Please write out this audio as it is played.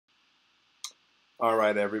All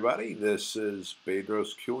right, everybody, this is Bedros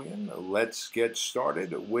Keuilian. Let's get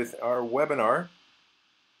started with our webinar.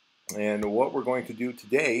 And what we're going to do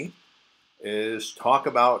today is talk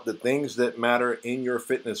about the things that matter in your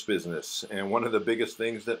fitness business. And one of the biggest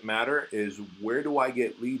things that matter is where do I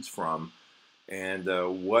get leads from? And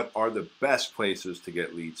what are the best places to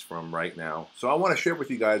get leads from right now? So I want to share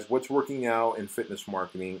with you guys what's working now in fitness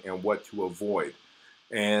marketing and what to avoid.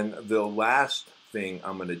 And the last thing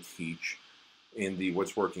I'm going to teach in the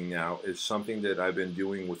what's working now is something that I've been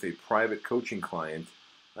doing with a private coaching client.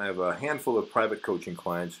 I have a handful of private coaching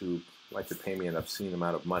clients who like to pay me an obscene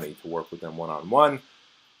amount of money to work with them one-on-one.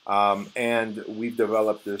 And we've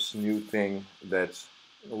developed this new thing that's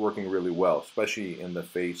working really well, especially in the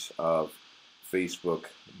face of Facebook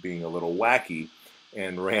being a little wacky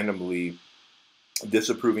and randomly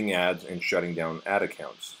disapproving ads and shutting down ad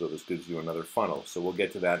accounts. So this gives you another funnel. So we'll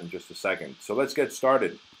get to that in just a second. So let's get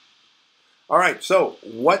started. All right, so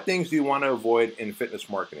what things do you want to avoid in fitness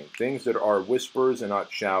marketing? Things that are whispers and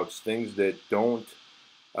not shouts, things that don't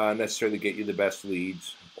necessarily get you the best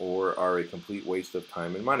leads or are a complete waste of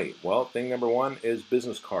time and money. Well, thing number one is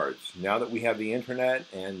business cards. Now that we have the internet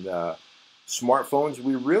and smartphones,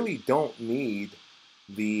 we really don't need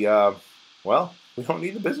the, we don't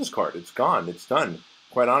need the business card. It's gone, it's done.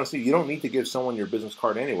 Quite honestly, you don't need to give someone your business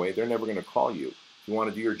card anyway. They're never going to call you. If you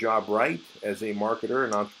want to do your job right as a marketer,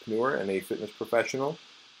 an entrepreneur, and a fitness professional,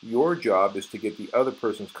 your job is to get the other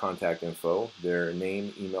person's contact info, their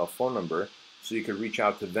name, email, phone number, so you can reach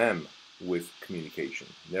out to them with communication.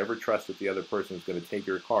 Never trust that the other person is going to take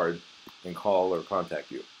your card and call or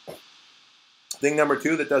contact you. Thing number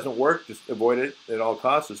two that doesn't work, just avoid it at all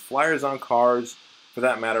costs, is flyers on cars. For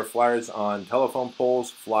that matter, flyers on telephone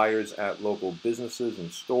poles, flyers at local businesses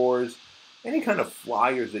and stores, any kind of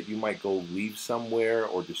flyers that you might go leave somewhere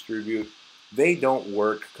or distribute, they don't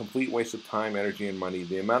work. Complete waste of time, energy, and money.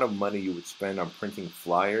 The amount of money you would spend on printing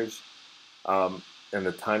flyers and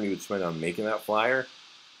the time you would spend on making that flyer,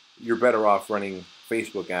 you're better off running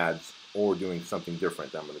Facebook ads or doing something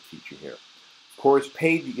different I'm going to teach you here. Of course,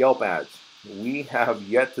 paid Yelp ads. We have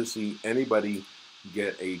yet to see anybody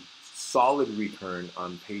get a solid return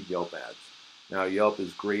on paid Yelp ads. Now, Yelp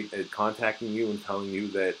is great at contacting you and telling you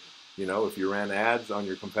that, you know, if you ran ads on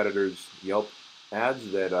your competitors' Yelp ads,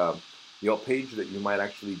 that Yelp page, that you might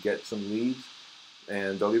actually get some leads.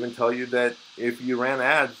 And they'll even tell you that if you ran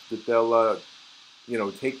ads, that they'll,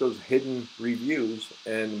 take those hidden reviews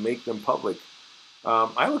and make them public.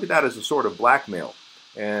 I look at that as a sort of blackmail,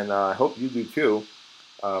 and I hope you do too.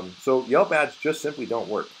 So Yelp ads just simply don't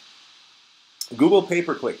work. Google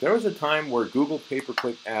pay-per-click. There was a time where Google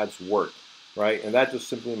pay-per-click ads worked, right? And that just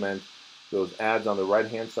simply meant those ads on the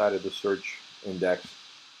right-hand side of the search index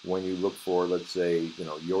when you look for, let's say,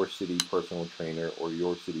 your city personal trainer or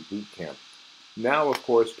your city boot camp. Now, of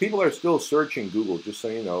course, people are still searching Google, just so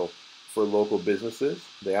you know, for local businesses.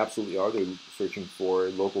 They absolutely are. They're searching for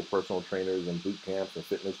local personal trainers and boot camps and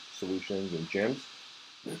fitness solutions and gyms.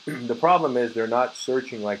 The problem is they're not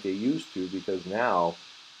searching like they used to, because now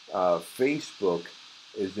Facebook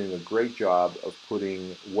is doing a great job of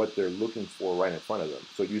putting what they're looking for right in front of them.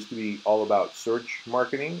 So it used to be all about search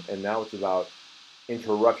marketing, and now it's about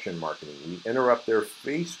interruption marketing. We interrupt their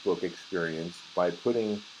Facebook experience by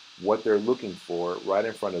putting what they're looking for right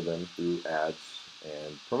in front of them through ads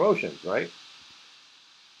and promotions, right?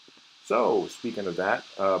 So speaking of that,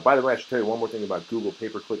 by the way, I should tell you one more thing about Google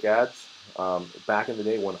pay-per-click ads. Back in the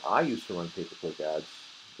day when I used to run pay-per-click ads,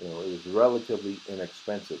 it was relatively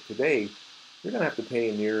inexpensive. Today, you're going to have to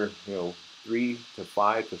pay near, $3 to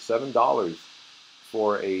 $5 to $7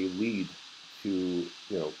 for a lead to,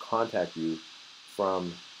 contact you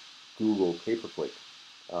from Google pay-per-click.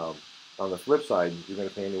 On the flip side, you're going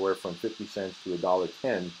to pay anywhere from 50 cents to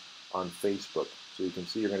 $1.10 on Facebook. So you can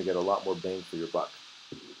see you're going to get a lot more bang for your buck.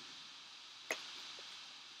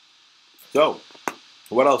 So,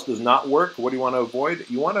 what else does not work? What do you want to avoid?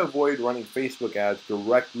 You want to avoid running Facebook ads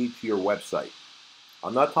directly to your website.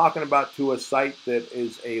 I'm not talking about to a site that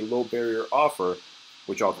is a low barrier offer,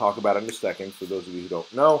 which I'll talk about in a second for those of you who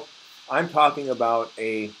don't know. I'm talking about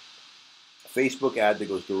a Facebook ad that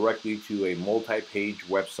goes directly to a multi-page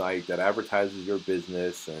website that advertises your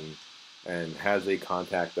business and has a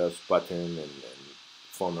contact us button and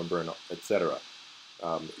phone number and etc.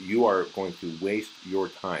 You are going to waste your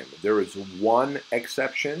time. There is one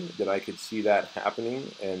exception that I could see that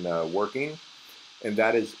happening and working, and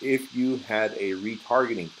that is if you had a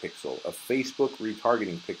retargeting pixel, a Facebook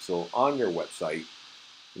retargeting pixel on your website,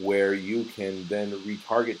 where you can then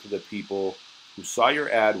retarget to the people who saw your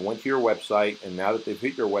ad, went to your website, and now that they've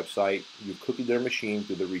hit your website, you've cookied their machine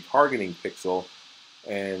through the retargeting pixel,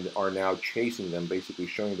 and are now chasing them, basically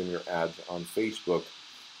showing them your ads on Facebook.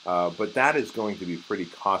 But that is going to be pretty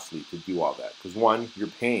costly to do all that, because one, you're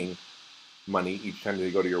paying money each time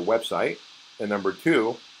they go to your website, and number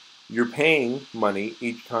two, you're paying money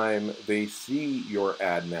each time they see your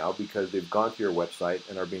ad now because they've gone to your website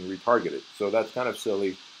and are being retargeted. So that's kind of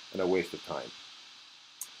silly and a waste of time.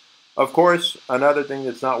 Of course, another thing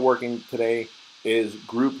that's not working today is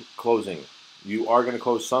group closing. You are going to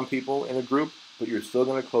close some people in a group, but you're still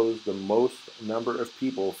going to close the most number of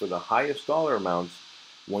people for the highest dollar amounts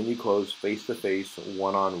when you close face-to-face,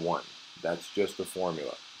 one-on-one. That's just the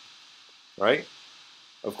formula, right?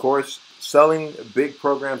 Of course, selling big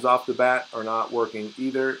programs off the bat are not working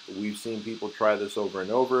either. We've seen people try this over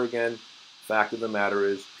and over again. Fact of the matter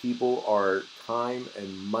is, people are time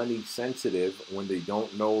and money sensitive when they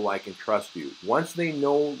don't know, like, and trust you. Once they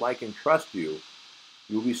know, like, and trust you,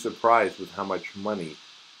 you'll be surprised with how much money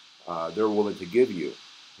they're willing to give you.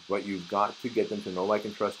 But you've got to get them to know, like,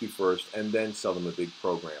 and trust you first, and then sell them a big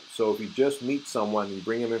program. So if you just meet someone and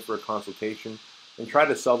bring them in for a consultation and try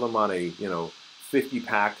to sell them on a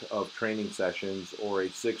 50-pack of training sessions or a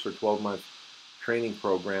 6 or 12-month training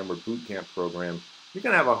program or boot camp program, you're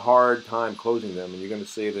going to have a hard time closing them, and you're going to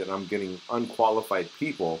say that I'm getting unqualified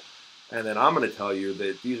people, and then I'm going to tell you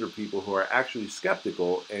that these are people who are actually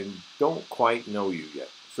skeptical and don't quite know you yet.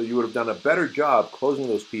 So you would have done a better job closing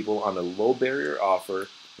those people on a low barrier offer,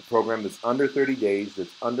 a program that's under 30 days,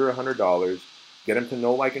 that's under $100, get them to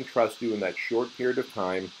know, like, and trust you in that short period of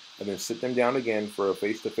time, and then sit them down again for a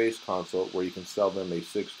face-to-face consult where you can sell them a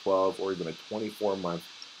 6, 12, or even a 24-month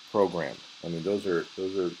program. I mean, those are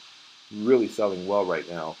really selling well right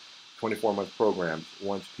now, 24-month programs,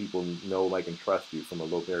 once people know, like, and trust you from a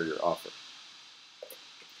low barrier offer.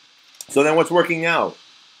 So then what's working now?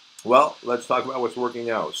 Well, let's talk about what's working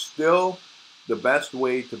now. Still, the best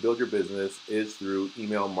way to build your business is through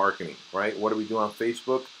email marketing, right? What do we do on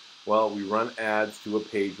Facebook? Well, we run ads to a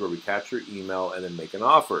page where we capture email and then make an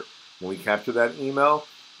offer. When we capture that email,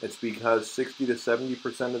 it's because 60 to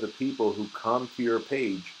 70% of the people who come to your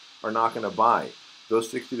page are not going to buy.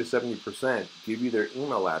 Those 60 to 70% give you their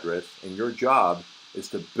email address, and your job is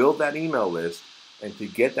to build that email list and to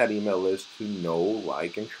get that email list to know,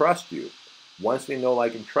 like, and trust you. Once they know,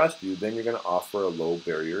 like, and trust you, then you're going to offer a low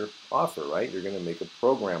barrier offer, right? You're going to make a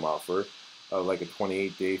program offer, like a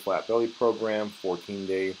 28-day flat belly program,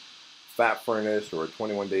 14-day fat furnace, or a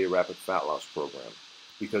 21-day rapid fat loss program.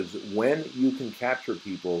 Because when you can capture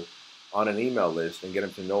people on an email list and get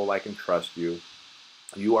them to know, like, and trust you,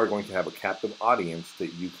 you are going to have a captive audience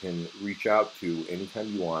that you can reach out to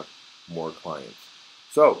anytime you want more clients.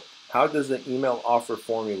 So how does the email offer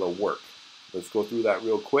formula work? Let's go through that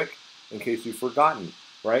real quick in case you've forgotten,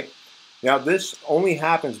 right? Now, this only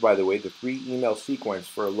happens, by the way, the 3 email sequence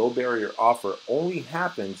for a low barrier offer only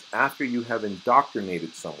happens after you have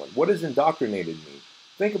indoctrinated someone. What does indoctrinated mean?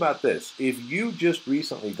 Think about this. If you just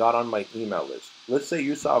recently got on my email list, let's say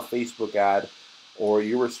you saw a Facebook ad or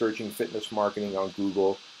you were searching fitness marketing on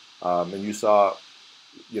Google, and you saw,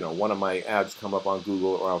 one of my ads come up on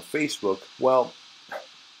Google or on Facebook, well,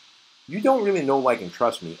 you don't really know, like, and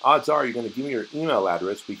trust me. Odds are you're going to give me your email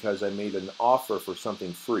address because I made an offer for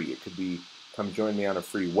something free. It could be come join me on a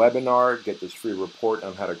free webinar, get this free report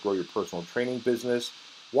on how to grow your personal training business.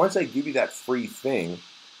 Once I give you that free thing,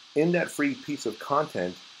 in that free piece of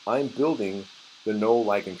content, I'm building the know,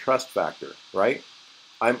 like, and trust factor, right?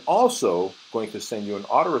 I'm also going to send you an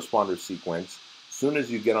autoresponder sequence as soon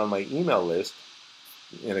as you get on my email list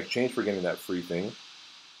in exchange for getting that free thing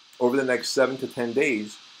over the next 7 to 10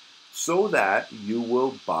 days, so that you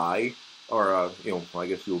will buy, or I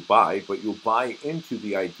guess you'll buy, but you'll buy into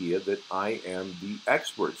the idea that I am the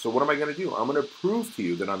expert. So what am I going to do? I'm going to prove to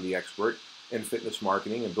you that I'm the expert in fitness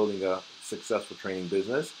marketing and building a successful training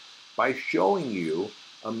business by showing you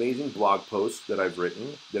amazing blog posts that I've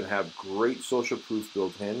written that have great social proof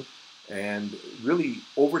built in, and really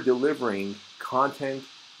over-delivering content,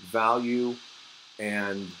 value,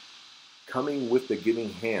 and coming with the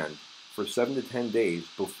giving hand for 7 to 10 days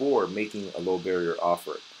before making a low barrier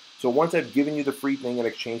offer. So once I've given you the free thing in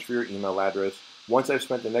exchange for your email address, once I've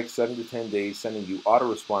spent the next 7 to 10 days sending you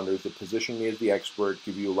autoresponders that position me as the expert,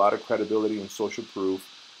 give you a lot of credibility and social proof,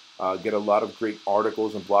 get a lot of great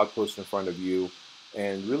articles and blog posts in front of you,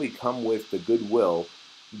 and really come with the goodwill,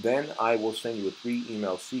 then I will send you a 3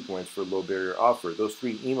 email sequence for low barrier offer. Those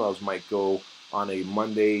 3 emails might go on a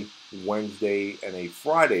Monday, Wednesday, and a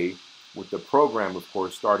Friday, with the program, of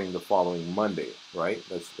course, starting the following Monday, right?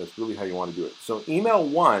 That's really how you want to do it. So email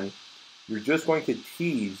 1, you're just going to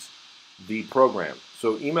tease the program.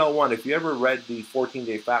 So email 1, if you ever read the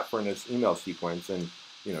 14-day Fat Furnace email sequence, and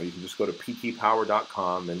You can just go to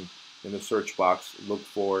ptpower.com and in the search box,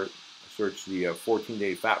 search the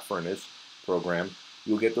 14-day Fat Furnace program.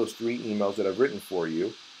 You'll get those 3 emails that I've written for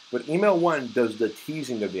you. But email 1 does the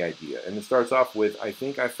teasing of the idea, and it starts off with, I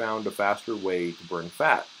think I found a faster way to burn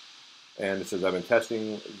fat. And it says, I've been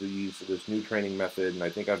testing this new training method, and I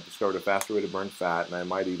think I've discovered a faster way to burn fat, and I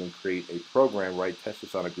might even create a program where I test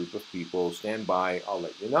this on a group of people. Stand by, I'll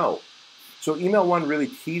let you know. So email 1 really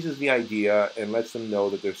teases the idea and lets them know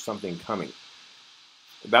that there's something coming.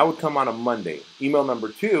 That would come on a Monday. Email number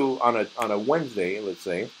 2 on a Wednesday, let's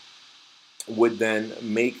say, would then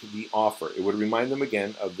make the offer. It would remind them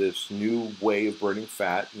again of this new way of burning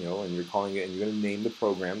fat, and you're calling it, and you're going to name the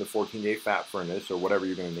program the 14-day Fat Furnace or whatever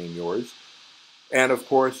you're going to name yours. And of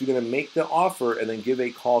course, you're going to make the offer and then give a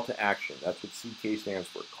call to action. That's what CK stands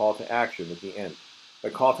for, call to action at the end. The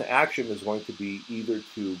call to action is going to be either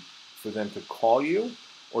for them to call you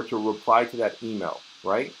or to reply to that email,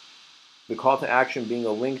 right? The call to action being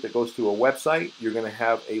a link that goes to a website, you're going to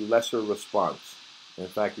have a lesser response. In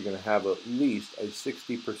fact, you're going to have at least a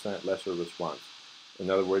 60% lesser response. In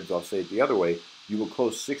other words, I'll say it the other way. You will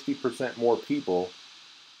close 60% more people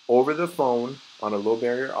over the phone on a low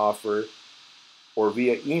barrier offer or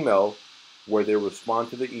via email where they respond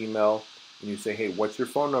to the email and you say, hey, what's your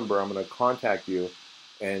phone number? I'm going to contact you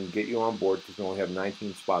and get you on board because we only have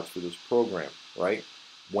 19 spots for this program, right?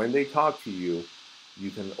 When they talk to you, you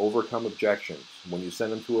can overcome objections. When you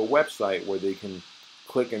send them to a website where they can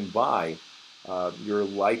click and buy, you're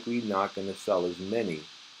likely not going to sell as many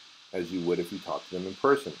as you would if you talk to them in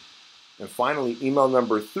person. And finally, email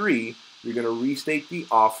number 3, you're going to restate the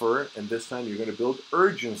offer, and this time you're going to build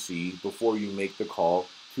urgency before you make the call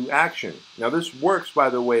to action. Now this works,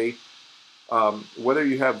 by the way, whether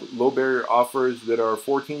you have low barrier offers that are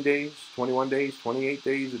 14 days, 21 days, 28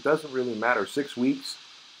 days, it doesn't really matter, 6 weeks,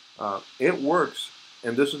 it works,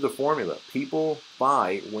 and this is the formula. People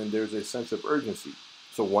buy when there's a sense of urgency.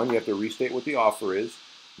 So 1, you have to restate what the offer is.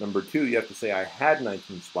 Number 2, you have to say, I had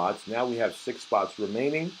 19 spots. Now we have 6 spots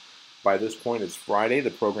remaining. By this point, it's Friday.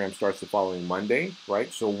 The program starts the following Monday,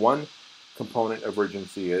 right? So 1 component of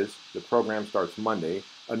urgency is the program starts Monday.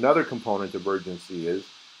 Another component of urgency is,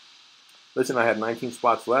 listen, I had 19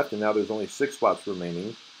 spots left, and now there's only 6 spots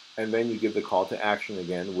remaining. And then you give the call to action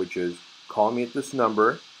again, which is call me at this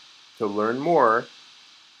number to learn more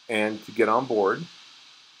and to get on board.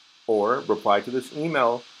 Or reply to this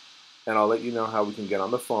email, and I'll let you know how we can get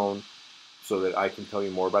on the phone so that I can tell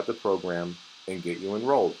you more about the program and get you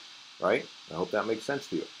enrolled, right? I hope that makes sense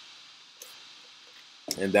to you.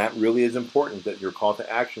 And that really is important, that your call to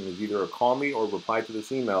action is either a call me or reply to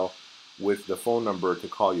this email with the phone number to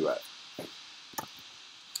call you at.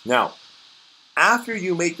 Now, after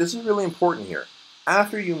you make, this is really important here,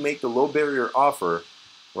 after you make the low barrier offer,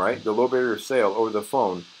 right, the low barrier sale over the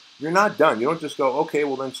phone, you're not done. You don't just go, okay,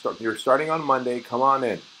 well then you're starting on Monday, come on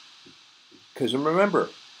in. Because remember,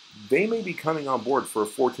 they may be coming on board for a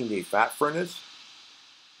 14-day Fat Furnace,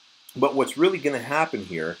 but what's really going to happen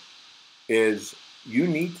here is you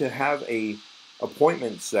need to have a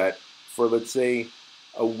appointment set for, let's say,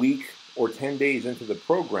 a week or 10 days into the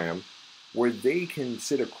program where they can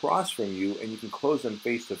sit across from you and you can close them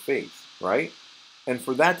face to face, right? And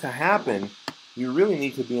for that to happen, you really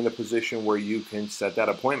need to be in a position where you can set that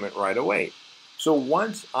appointment right away. So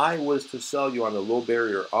once I was to sell you on the low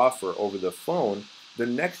barrier offer over the phone, the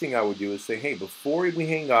next thing I would do is say, hey, before we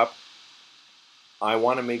hang up, I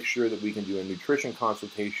want to make sure that we can do a nutrition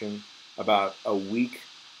consultation about a week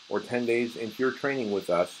or 10 days into your training with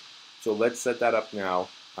us. So let's set that up now.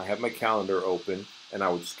 I have my calendar open, and I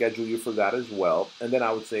would schedule you for that as well. And then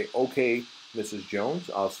I would say, okay, Mrs. Jones,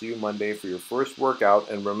 I'll see you Monday for your first workout.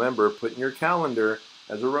 And remember, put in your calendar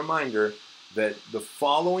as a reminder that the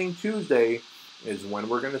following Tuesday is when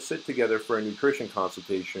we're going to sit together for a nutrition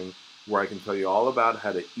consultation where I can tell you all about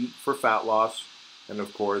how to eat for fat loss. And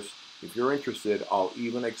of course, if you're interested, I'll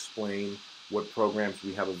even explain what programs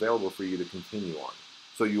we have available for you to continue on.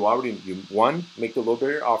 So you 1, make the low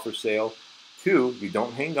barrier offer sale. 2, you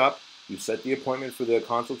don't hang up. You set the appointment for the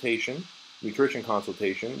consultation, nutrition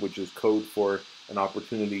consultation, which is code for an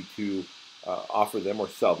opportunity to offer them or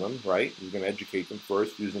sell them, right? You're going to educate them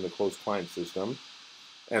first using the closed client system.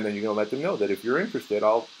 And then you're going to let them know that if you're interested,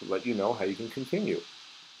 I'll let you know how you can continue.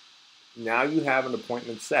 Now you have an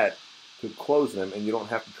appointment set to close them, and you don't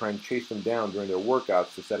have to try and chase them down during their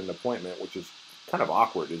workouts to set an appointment, which is kind of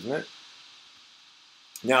awkward, isn't it?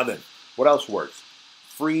 Now then, what else works?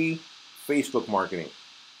 Free Facebook marketing,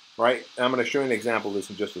 right? And I'm going to show you an example of this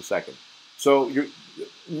in just a second. So your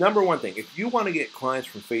number one thing, if you want to get clients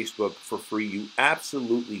from Facebook for free, you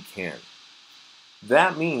absolutely can.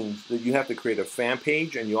 That means that you have to create a fan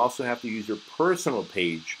page, and you also have to use your personal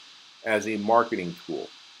page as a marketing tool.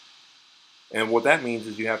 And what that means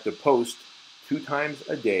is you have to post 2 times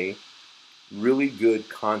a day really good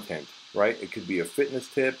content, right? It could be a fitness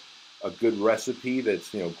tip, a good recipe that's,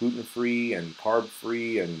 gluten-free and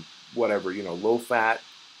carb-free and whatever, low fat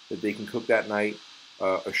that they can cook that night,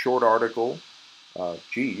 a short article.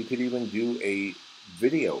 You could even do a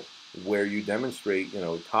video where you demonstrate,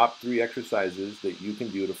 top 3 exercises that you can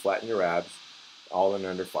do to flatten your abs all in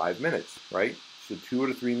under 5 minutes, right? So 2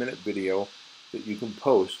 to 3 minute video that you can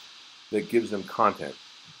post that gives them content.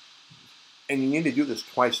 And you need to do this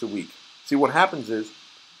twice a week. See, what happens is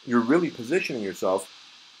you're really positioning yourself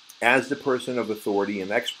as the person of authority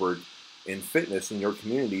and expert in fitness in your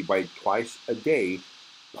community by twice a day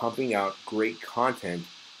pumping out great content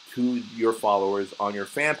to your followers on your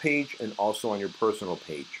fan page and also on your personal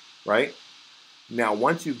page, right? Now,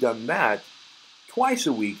 once you've done that, twice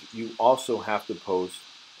a week, you also have to post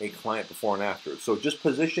a client before and after. So just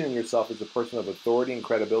positioning yourself as a person of authority and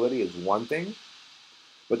credibility is one thing,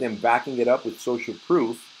 but then backing it up with social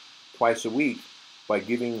proof twice a week by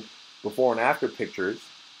giving before and after pictures,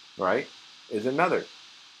 right, is another.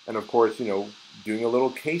 And of course, doing a little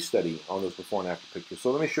case study on those before and after pictures. So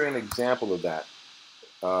let me show you an example of that.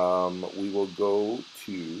 We will go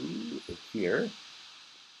to here.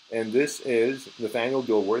 And this is Nathaniel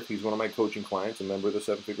Dilworth. He's one of my coaching clients, a member of the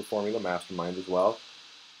 7-Figure Formula Mastermind as well.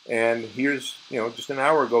 And here's, just an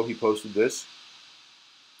hour ago he posted this.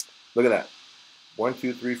 Look at that. 1,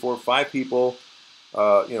 2, 3, 4, 5 people,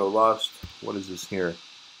 lost, what is this here?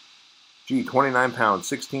 29 pounds,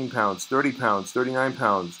 16 pounds, 30 pounds, 39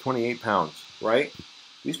 pounds, 28 pounds, right?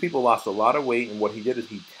 These people lost a lot of weight, and what he did is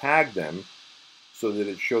he tagged them so that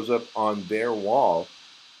it shows up on their wall,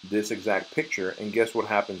 this exact picture, and guess what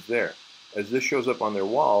happens there? As this shows up on their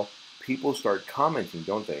wall, people start commenting,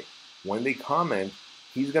 don't they? When they comment,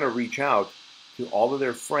 he's going to reach out to all of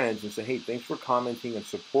their friends and say, hey, thanks for commenting and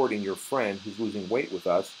supporting your friend who's losing weight with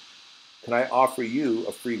us. Can I offer you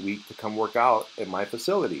a free week to come work out at my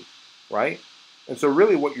facility, right? And so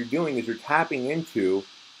really what you're doing is you're tapping into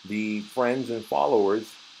the friends and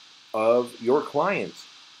followers of your clients.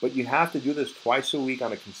 But you have to do this twice a week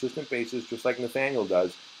on a consistent basis, just like Nathaniel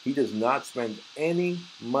does. He does not spend any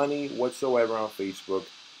money whatsoever on Facebook.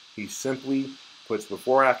 He simply puts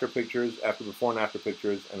before and after pictures, before and after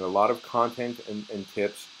pictures, and a lot of content and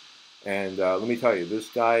tips. And let me tell you, this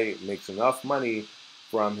guy makes enough money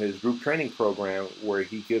from his group training program where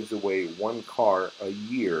he gives away 1 car a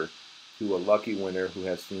year to a lucky winner who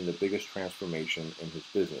has seen the biggest transformation in his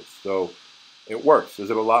business. So it works. Is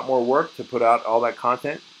it a lot more work to put out all that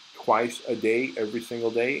content twice a day, every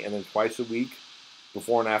single day, and then twice a week,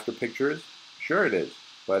 before and after pictures? Sure it is,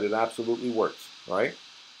 but it absolutely works, right?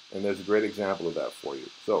 And there's a great example of that for you.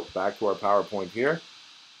 So back to our PowerPoint here.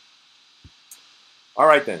 All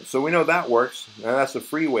right then, so we know that works. Now that's a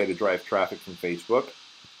free way to drive traffic from Facebook.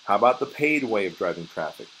 How about the paid way of driving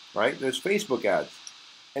traffic, right? There's Facebook ads.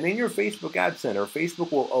 And in your Facebook ad center,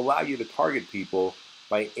 Facebook will allow you to target people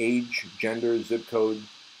by age, gender, zip code,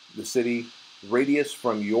 the city, radius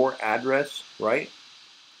from your address, right?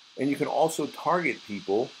 And you can also target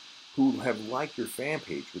people who have liked your fan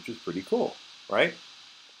page, which is pretty cool, right?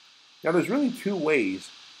 Now, there's really 2 ways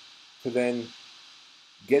to then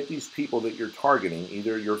get these people that you're targeting,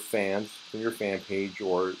 either your fans from your fan page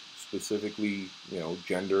or specifically,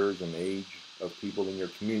 genders and age of people in your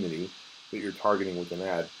community that you're targeting with an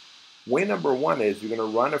ad. Way number 1 is you're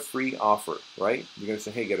going to run a free offer, right? You're going to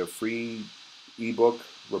say, hey, get a free ebook,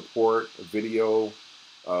 report, a video,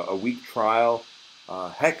 a week trial.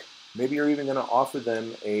 Heck, maybe you're even going to offer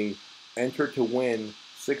them a enter to win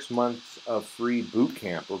 6 months of free boot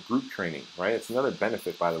camp or group training, right? It's another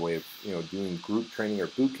benefit, by the way, of doing group training or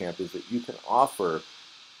boot camp is that you can offer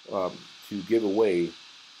to give away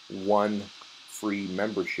 1 free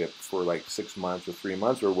membership for like 6 months or 3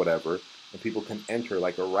 months or whatever, and people can enter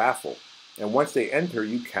like a raffle. And once they enter,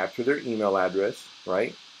 you capture their email address,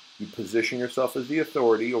 right? You position yourself as the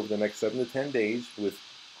authority over the next 7 to 10 days with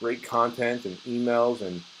great content and emails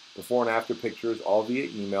and before and after pictures, all via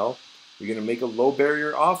email. You're going to make a low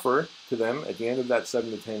barrier offer to them at the end of that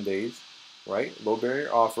 7 to 10 days, right? Low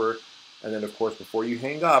barrier offer. And then, of course, before you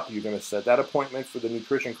hang up, you're going to set that appointment for the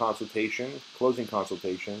nutrition consultation, closing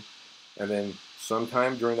consultation. And then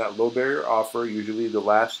sometime during that low barrier offer, usually the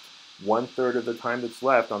last 1/3 of the time that's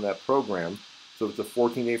left on that program, so if it's a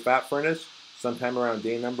 14-day fat furnace, sometime around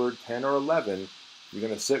day number 10 or 11, you're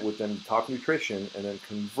going to sit with them, talk nutrition, and then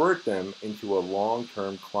convert them into a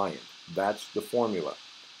long-term client. That's the formula,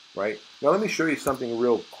 right? Now let me show you something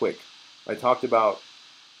real quick. I talked about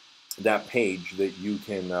that page that you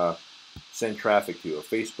can send traffic to, a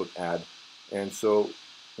Facebook ad. And so,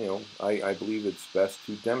 I believe it's best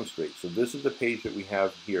to demonstrate. So this is the page that we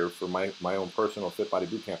have here for my own personal Fit Body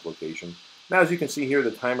Bootcamp location. Now, as you can see here,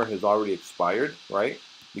 the timer has already expired, right?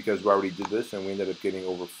 Because we already did this, and we ended up getting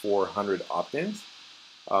over 400 opt-ins,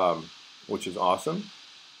 which is awesome.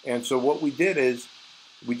 And so what we did is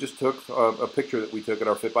we just took a picture that we took at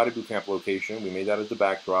our Fit Body Bootcamp location. We made that as the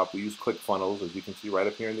backdrop. We used ClickFunnels, as you can see right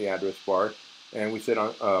up here in the address bar. And we said,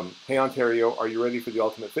 hey, Ontario, are you ready for the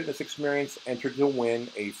ultimate fitness experience? Enter to win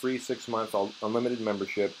a free 6-month unlimited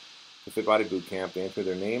membership to Fit Body Bootcamp. They enter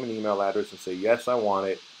their name and email address and say, yes, I want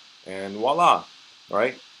it. And voila, all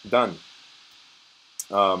right, done.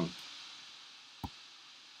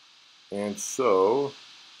 And so,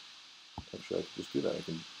 actually, I could just do that. I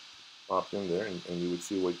can opt in there, and you would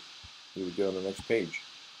see what you would get on the next page.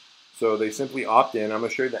 So they simply opt in. I'm going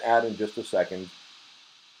to show you the ad in just a second.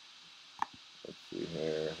 Let's see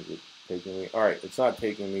here. Is it taking me? All right, it's not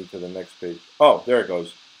taking me to the next page. Oh, there it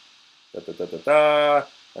goes. Da, da, da, da, da.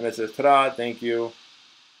 And it says, ta-da, thank you.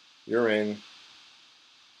 You're in.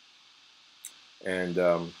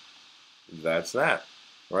 And that's that,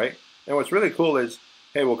 right? And what's really cool is,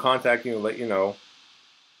 hey, we'll contact you and let you know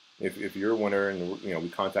if you're a winner. And we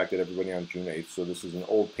contacted everybody on June 8th. So this is an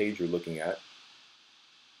old page you're looking at.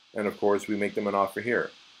 And of course, we make them an offer here,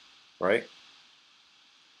 right?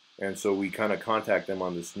 And so we kind of contact them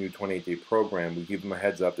on this new 28-day program. We give them a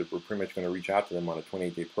heads up that we're pretty much going to reach out to them on a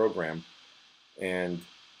 28-day program. And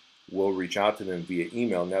we'll reach out to them via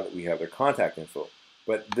email now that we have their contact info.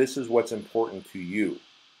 But this is what's important to you,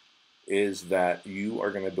 is that you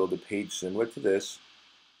are going to build a page similar to this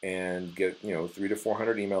and get 300 to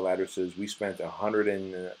 400 email addresses. We spent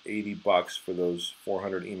 $180 for those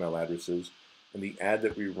 400 email addresses. And the ad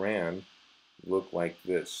that we ran looked like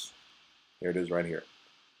this. Here it is right here.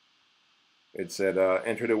 It said,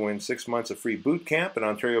 enter to win 6 months of free boot camp at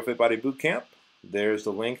Ontario Fit Body Bootcamp. There's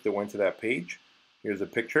the link that went to that page. Here's a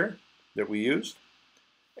picture that we used.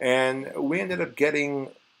 And we ended up getting,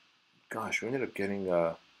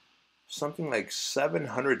 something like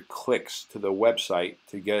 700 clicks to the website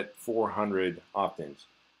to get 400 opt-ins.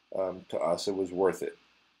 To us, it was worth it,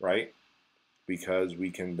 right? Because we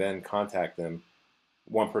can then contact them.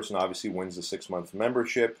 One person obviously wins the 6-month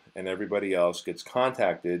membership, and everybody else gets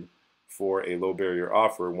contacted for a low barrier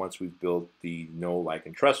offer once we've built the know, like,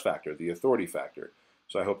 and trust factor, the authority factor.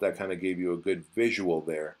 So I hope that kind of gave you a good visual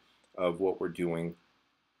there of what we're doing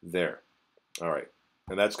there. All right.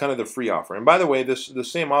 And that's kind of the free offer. And by the way, the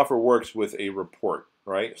same offer works with a report,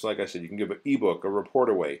 right? So like I said, you can give an ebook, a report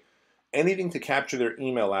away, anything to capture their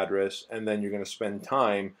email address, and then you're going to spend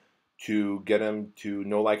time to get them to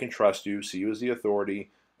know, like, and trust you, see you as the authority,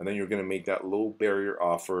 and then you're going to make that low barrier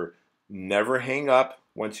offer. Never hang up.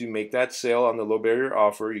 Once you make that sale on the low barrier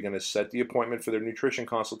offer, you're going to set the appointment for their nutrition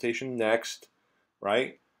consultation next,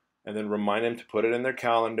 right? And then remind them to put it in their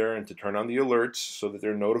calendar and to turn on the alerts so that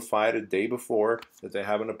they're notified a day before that they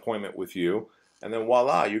have an appointment with you. And then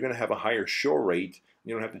voila, you're going to have a higher show rate.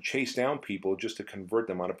 You don't have to chase down people just to convert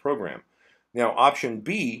them on a program. Now, option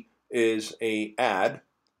B is an ad,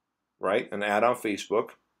 right? An ad on Facebook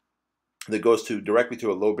that goes directly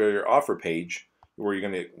to a low barrier offer page where you're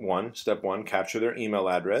going to, step one, capture their email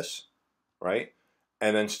address, right?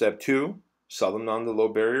 And then step two, sell them on the low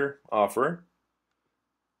barrier offer.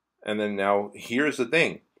 And then now here's the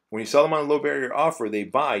thing. When you sell them on a low barrier offer, they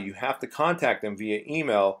buy. You have to contact them via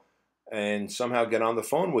email and somehow get on the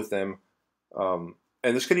phone with them. And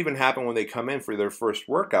this could even happen when they come in for their first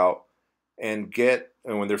workout and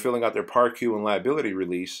when they're filling out their PAR-Q and liability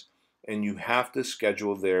release, and you have to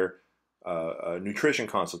schedule their nutrition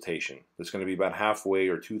consultation. That's going to be about halfway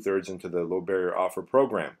or 2/3 into the low barrier offer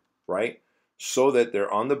program, right? So that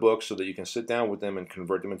they're on the book, so that you can sit down with them and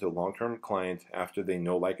convert them into a long-term client after they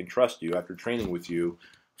know, like, and trust you, after training with you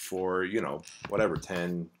for,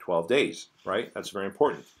 10, 12 days, right? That's very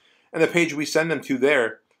important. And the page we send them to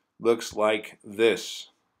there looks like this.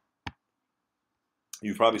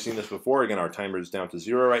 You've probably seen this before. Again, our timer is down to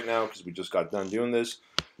 0 right now because we just got done doing this.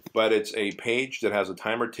 But it's a page that has a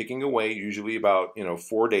timer ticking away, usually about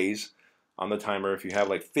 4 days on the timer. If you have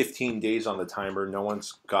like 15 days on the timer, no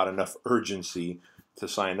one's got enough urgency to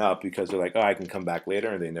sign up because they're like, oh, I can come back later,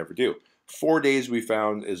 and they never do. 4 days we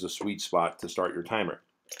found is a sweet spot to start your timer.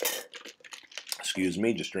 Excuse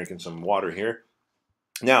me, just drinking some water here.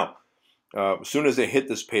 Now, as soon as they hit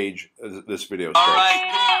this page, this video starts. All right,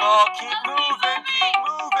 people, keep moving, keep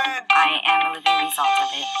moving. I am a living result of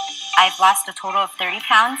it. I've lost a total of 30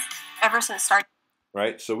 pounds ever since start.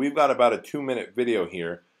 Right, so we've got about a 2-minute video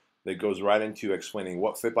here that goes right into explaining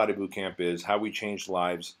what Fit Body Bootcamp is, how we changed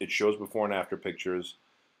lives. It shows before and after pictures,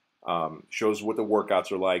 shows what the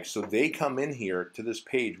workouts are like. So they come in here to this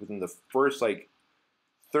page within the first like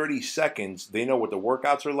 30 seconds. They know what the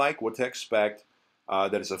workouts are like, what to expect,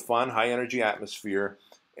 that it's a fun, high energy atmosphere.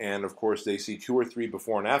 And of course, they see 2 or 3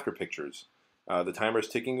 before and after pictures. The timer is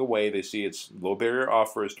ticking away. They see its low barrier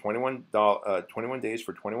offer is 21 days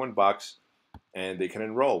for $21, and they can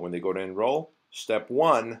enroll. When they go to enroll, step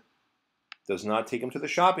 1 does not take them to the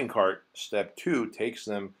shopping cart. Step 2 takes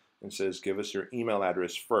them and says, give us your email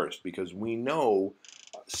address first, because we know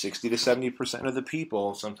 60 to 70% of the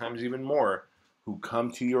people, sometimes even more, who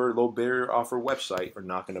come to your low barrier offer website are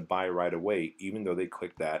not going to buy right away, even though they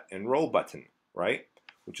click that enroll button, right?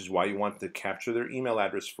 Which is why you want to capture their email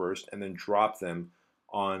address first and then drop them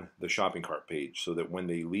on the shopping cart page, so that when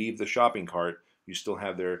they leave the shopping cart, you still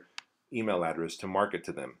have their email address to market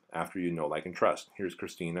to them after you know, like, and trust. Here's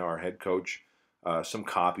Christina, our head coach, some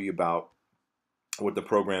copy about what the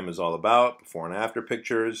program is all about, before and after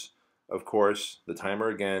pictures, of course, the timer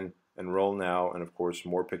again, enroll now, and of course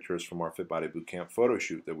more pictures from our Fit Body Bootcamp photo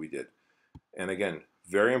shoot that we did. And again,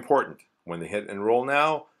 very important, when they hit enroll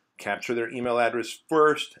now, capture their email address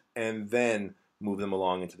first and then move them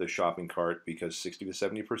along into the shopping cart, because 60 to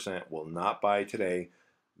 70% will not buy today.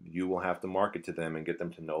 You will have to market to them and get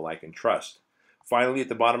them to know, like, and trust. Finally, at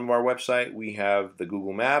the bottom of our website, we have the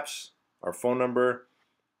Google Maps, our phone number,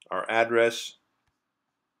 our address,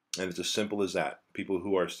 and it's as simple as that. People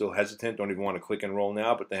who are still hesitant, don't even want to click enroll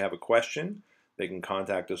now, but they have a question, they can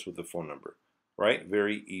contact us with the phone number, right?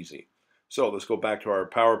 Very easy. So let's go back to our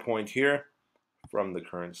PowerPoint here from the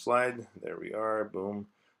current slide. There we are, boom.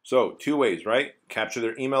 So 2 ways, right? Capture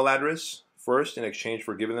their email address first in exchange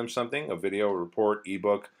for giving them something, a video, a report,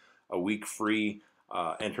 ebook, a week free,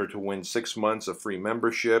 enter to win 6 months of free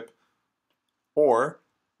membership, or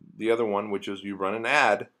the other one, which is you run an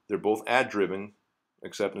ad. They're both ad driven,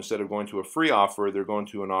 except instead of going to a free offer, they're going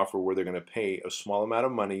to an offer where they're going to pay a small amount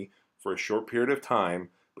of money for a short period of time,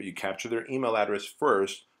 but you capture their email address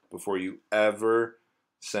first before you ever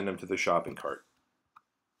send them to the shopping cart.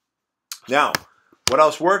 Now, what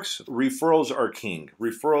else works? Referrals are king.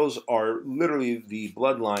 Referrals are literally the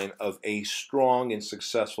bloodline of a strong and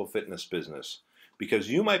successful fitness business, because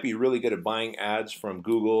you might be really good at buying ads from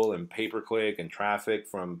Google and pay-per-click and traffic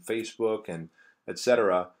from Facebook and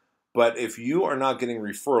etc. But if you are not getting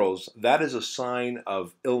referrals, that is a sign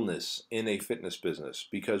of illness in a fitness business,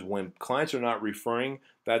 because when clients are not referring,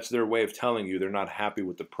 that's their way of telling you they're not happy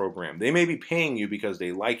with the program. They may be paying you because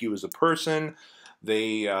they like you as a person.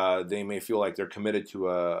 They may feel like they're committed to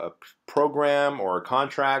a program or a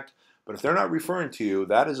contract, but if they're not referring to you,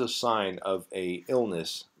 that is a sign of a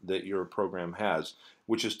illness that your program has,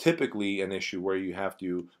 which is typically an issue where you have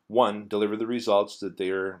to, 1, deliver the results that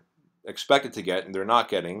they're expected to get and they're not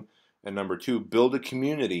getting, and number 2, build a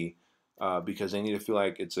community because they need to feel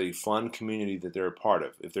like it's a fun community that they're a part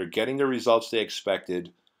of. If they're getting the results they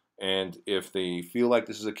expected, and if they feel like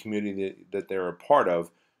this is a community that they're a part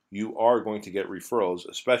of, you are going to get referrals,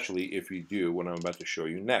 especially if you do what I'm about to show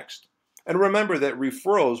you next. And remember that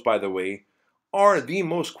referrals, by the way, are the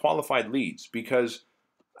most qualified leads, because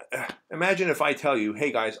imagine if I tell you,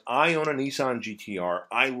 hey guys, I own a Nissan GTR.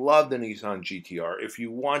 I love the Nissan GTR. If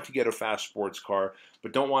you want to get a fast sports car,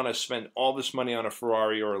 but don't want to spend all this money on a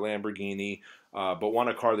Ferrari or a Lamborghini, but want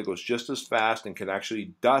a car that goes just as fast and can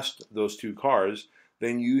actually dust those 2 cars,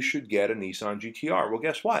 then you should get a Nissan GTR. Well,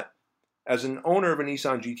 guess what? As an owner of a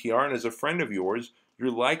Nissan GTR and as a friend of yours,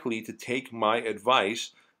 you're likely to take my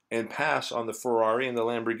advice and pass on the Ferrari and the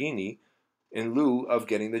Lamborghini in lieu of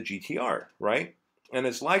getting the GTR, right? And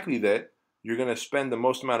it's likely that you're going to spend the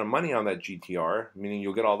most amount of money on that GTR, meaning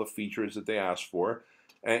you'll get all the features that they ask for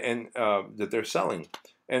and that they're selling.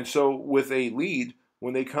 And so with a lead,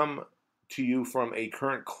 when they come to you from a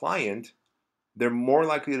current client, they're more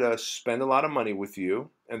likely to spend a lot of money with you,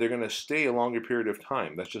 and they're going to stay a longer period of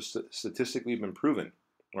time. That's just statistically been proven,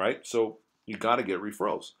 right? So you got to get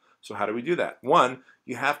referrals. So how do we do that? 1,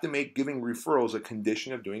 you have to make giving referrals a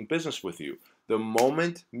condition of doing business with you. The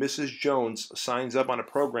moment Mrs. Jones signs up on a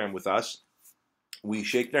program with us, we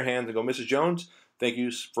shake their hands and go, Mrs. Jones, thank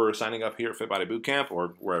you for signing up here at Fit Body Bootcamp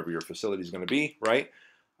or wherever your facility is going to be, right?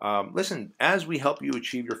 Listen, as we help you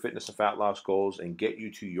achieve your fitness and fat loss goals and get you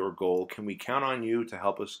to your goal, can we count on you to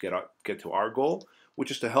help us get to our goal,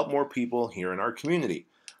 which is to help more people here in our community?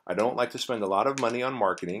 I don't like to spend a lot of money on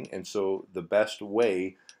marketing, and so the best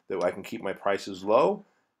way that I can keep my prices low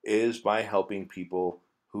is by helping people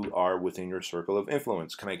who are within your circle of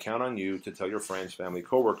influence. Can I count on you to tell your friends, family,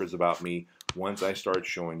 coworkers about me once I start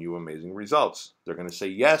showing you amazing results? They're going to say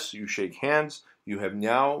yes, you shake hands, You have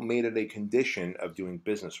now made it a condition of doing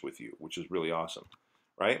business with you, which is really awesome,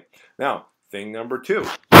 right? Now, thing number 2, you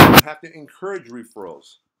have to encourage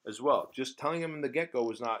referrals as well. Just telling them in the get-go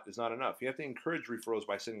is not enough. You have to encourage referrals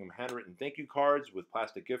by sending them handwritten thank you cards with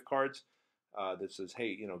plastic gift cards that says,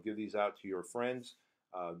 hey, give these out to your friends.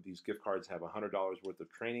 These gift cards have $100 worth of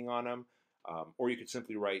training on them. Or you could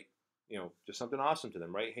simply write, just something awesome to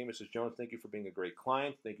them, right? Hey, Mrs. Jones, thank you for being a great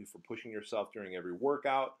client. Thank you for pushing yourself during every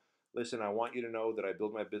workout. Listen, I want you to know that I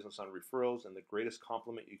build my business on referrals, and the greatest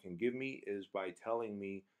compliment you can give me is by telling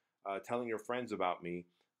your friends about me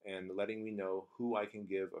and letting me know who I can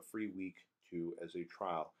give a free week to as a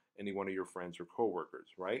trial. Any one of your friends or coworkers,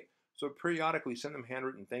 right? So periodically send them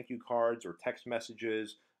handwritten thank you cards or text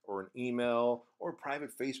messages or an email or a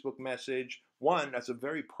private Facebook message. One, that's a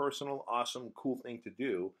very personal, awesome, cool thing to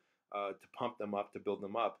do to pump them up, to build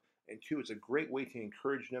them up. And 2, it's a great way to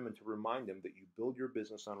encourage them and to remind them that you build your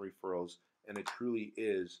business on referrals, and it truly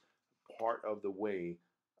is part of the way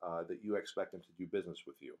that you expect them to do business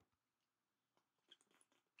with you.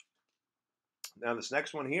 Now, this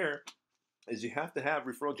next one here is you have to have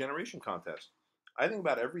referral generation contests. I think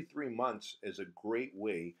about every 3 months is a great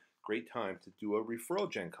time to do a referral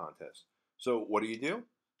gen contest. So what do?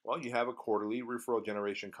 Well, you have a quarterly referral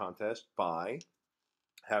generation contest by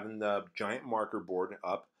having the giant marker board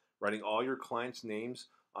up, writing all your clients' names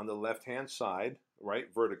on the left-hand side, right,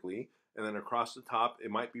 vertically, and then across the top,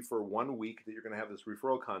 it might be for 1 week that you're going to have this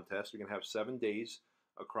referral contest. You're going to have 7 days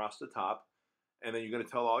across the top, and then you're going to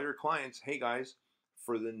tell all your clients, hey guys,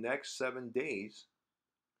 for the next 7 days,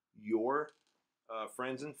 your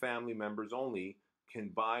friends and family members only can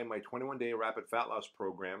buy my 21-day rapid fat loss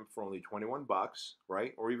program for only $21,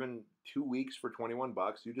 right? Or even 2 weeks for $21.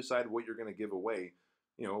 You decide what you're going to give away.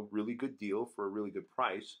 Really good deal for a really good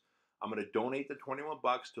price. I'm going to donate the $21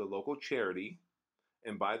 to a local charity.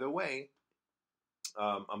 And by the way,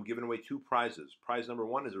 I'm giving away 2 prizes. Prize number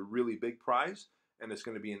 1 is a really big prize, and it's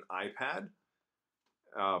going to be an iPad.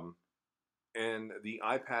 And the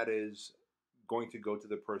iPad is going to go to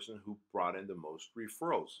the person who brought in the most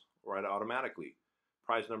referrals, right, automatically.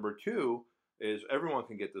 Prize number 2 is everyone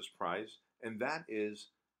can get this prize, and that is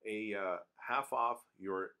a half off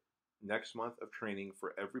your next month of training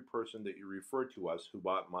for every person that you refer to us who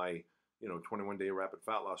bought my 21-day rapid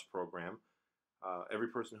fat loss program. Every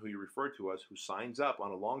person who you refer to us who signs up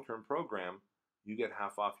on a long-term program, you get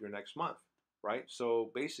half off your next month, right?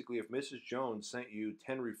 So basically, if Mrs. Jones sent you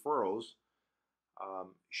 10 referrals,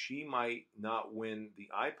 she might not win the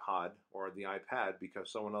iPod or the iPad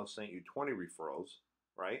because someone else sent you 20 referrals,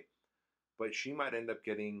 right? But she might end up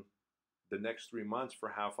getting the next 3 months for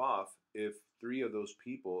half off if 3 of those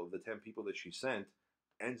people, of the 10 people that she sent,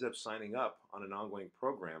 ends up signing up on an ongoing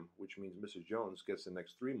program, which means Mrs. Jones gets the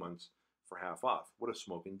next 3 months for half off. What a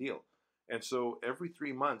smoking deal. And so every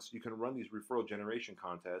 3 months, you can run these referral generation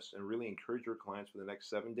contests and really encourage your clients for the next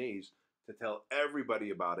 7 days to tell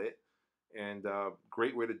everybody about it. And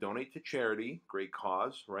great way to donate to charity, great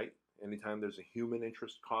cause, right? Anytime there's a human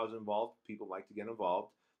interest cause involved, people like to get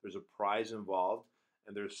involved. There's a prize involved,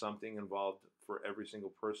 and there's something involved for every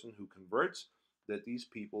single person who converts that these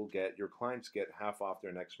people get, your clients get half off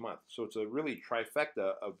their next month. So it's a really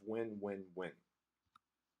trifecta of win, win, win.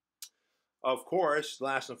 Of course,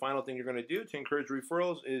 last and final thing you're going to do to encourage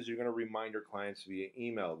referrals is you're going to remind your clients via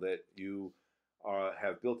email that you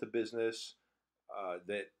have built a business,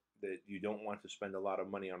 that you don't want to spend a lot of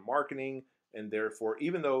money on marketing, and therefore,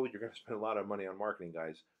 even though you're going to spend a lot of money on marketing,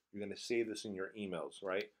 guys, you're going to save this in your emails,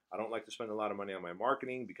 right? I don't like to spend a lot of money on my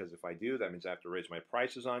marketing because if I do, that means I have to raise my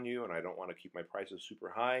prices on you, and I don't want to keep my prices super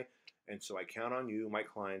high. And so I count on you, my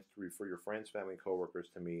clients, to refer your friends, family, and coworkers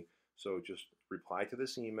to me. So just reply to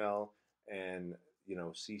this email and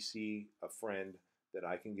CC a friend that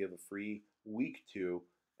I can give a free week to,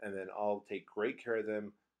 and then I'll take great care of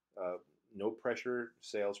them. No pressure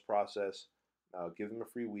sales process. Give them a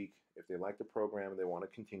free week. If they like the program and they want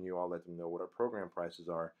to continue, I'll let them know what our program prices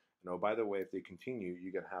are. And oh, by the way, if they continue,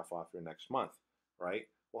 you get half off your next month, right?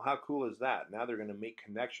 Well, how cool is that? Now they're going to make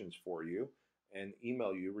connections for you and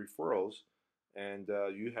email you referrals, and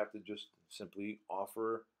you have to just simply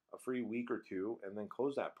offer a free week or 2 and then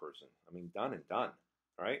close that person. I mean, done and done,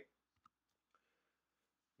 right?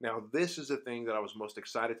 Now, this is the thing that I was most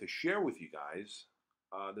excited to share with you guys.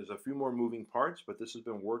 There's a few more moving parts, but this has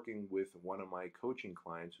been working with one of my coaching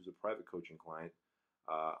clients who's a private coaching client.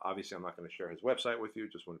 Obviously, I'm not going to share his website with you,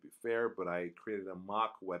 just want to be fair, but I created a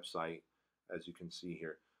mock website, as you can see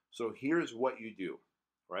here. So here's what you do,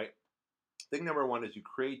 right? Thing number 1 is you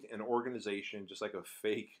create an organization, just like a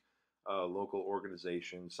fake local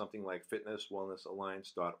organization, something like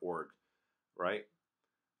fitnesswellnessalliance.org, right?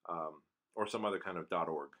 or some other kind of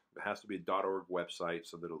 .org. It has to be a .org website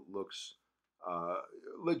so that it looks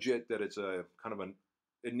legit, that it's a kind of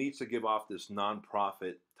it needs to give off this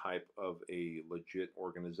nonprofit type of a legit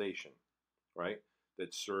organization, right?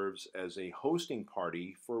 That serves as a hosting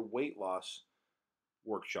party for weight loss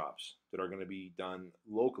workshops that are going to be done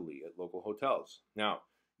locally at local hotels. Now,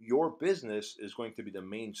 your business is going to be the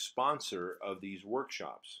main sponsor of these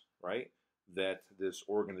workshops, right? That this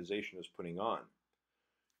organization is putting on.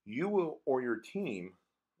 You will, or your team,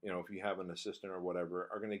 if you have an assistant or whatever,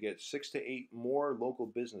 are going to get 6 to 8 more local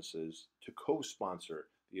businesses to co-sponsor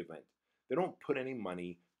the event. They don't put any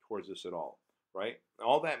money towards this at all, right?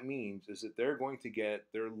 All that means is that they're going to get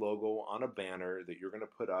their logo on a banner that you're going to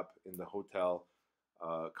put up in the hotel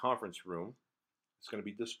conference room. It's going to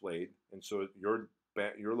be displayed, and so your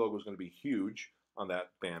logo is going to be huge on that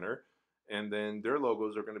banner, and then their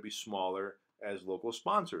logos are going to be smaller as local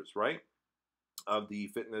sponsors, right? Of the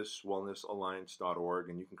fitnesswellnessalliance.org,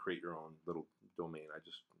 and you can create your own little domain. I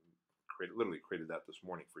just literally created that this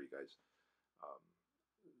morning for you guys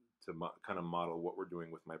to kind of model what we're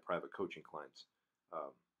doing with my private coaching clients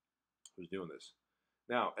who's doing this.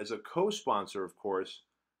 Now, as a co-sponsor, of course,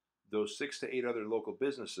 those 6 to 8 other local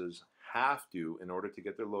businesses have to, in order to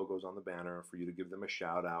get their logos on the banner, for you to give them a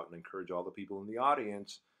shout out and encourage all the people in the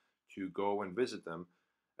audience to go and visit them.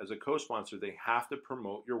 As a co-sponsor, they have to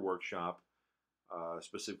promote your workshop,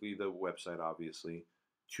 specifically the website, obviously,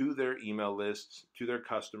 to their email lists, to their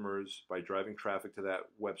customers, by driving traffic to that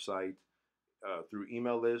website through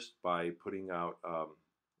email lists, by putting out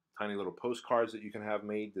tiny little postcards that you can have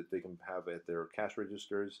made that they can have at their cash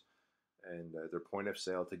registers and their point of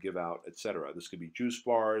sale to give out, etc. This could be juice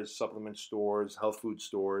bars, supplement stores, health food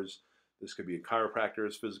stores. This could be a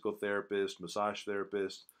chiropractors, physical therapist, massage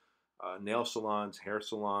therapist, nail salons, hair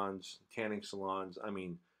salons, tanning salons. I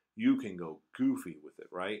mean, you can go goofy with it,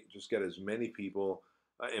 right? Just get as many people.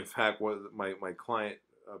 In fact, what my client,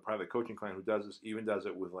 private coaching client who does this, even does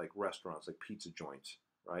it with like restaurants, like pizza joints,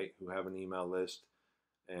 right? Who have an email list,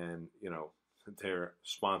 and they're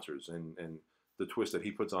sponsors. And the twist that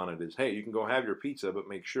he puts on it is, hey, you can go have your pizza, but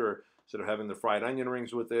make sure instead of having the fried onion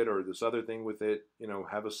rings with it or this other thing with it,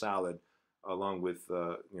 have a salad along with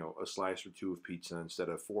a slice or 2 of pizza instead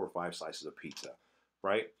of 4 or 5 slices of pizza,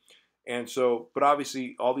 right? And so, but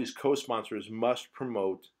obviously, all these co-sponsors must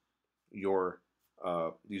promote your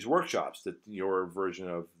these workshops that your version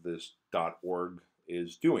of this .org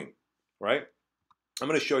is doing, right? I'm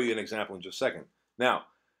going to show you an example in just a second. Now,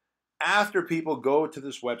 after people go to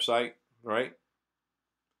this website, right?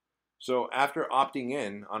 So after opting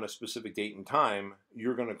in on a specific date and time,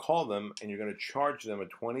 you're going to call them and you're going to charge them a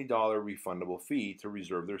 $20 refundable fee to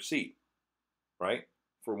reserve their seat, right?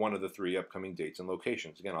 For one of the 3 upcoming dates and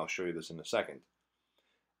locations. Again, I'll show you this in a second.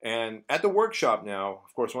 And at the workshop now,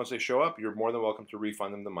 of course, once they show up, you're more than welcome to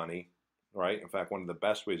refund them the money, right? In fact, one of the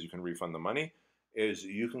best ways you can refund the money is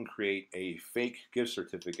you can create a fake gift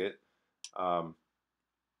certificate.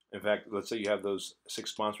 In fact, let's say you have those 6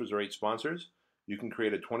 sponsors or 8 sponsors. You can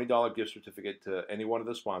create a $20 gift certificate to any one of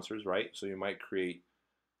the sponsors, right? So you might create,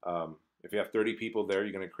 if you have 30 people there,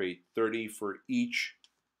 you're going to create 30 for each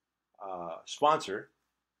sponsor,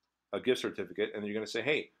 a gift certificate, and then you're going to say,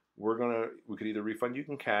 hey, we could either refund you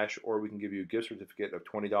in cash, or we can give you a gift certificate of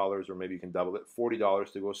 $20, or maybe you can double it,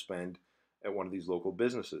 $40 to go spend at one of these local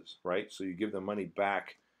businesses, right? So you give them money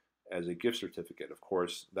back as a gift certificate. Of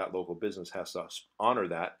course, that local business has to honor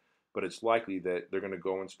that, but it's likely that they're going to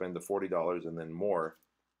go and spend the $40 and then more.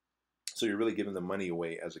 So you're really giving the money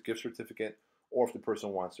away as a gift certificate, or if the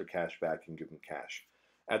person wants their cash back, you can give them cash.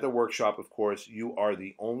 At the workshop, of course, you are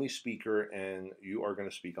the only speaker, and you are going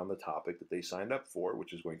to speak on the topic that they signed up for,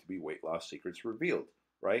 which is going to be weight loss secrets revealed,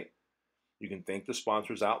 right? You can thank the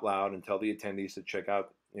sponsors out loud and tell the attendees to check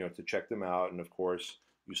them out. And of course,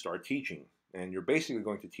 you start teaching, and you're basically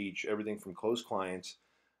going to teach everything from closed clients,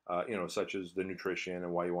 such as the nutrition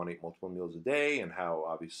and why you want to eat multiple meals a day, and how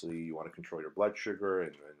obviously you want to control your blood sugar,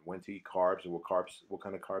 and when to eat carbs, and what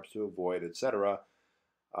kind of carbs to avoid, etc.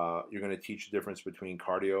 You're going to teach the difference between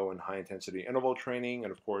cardio and high-intensity interval training,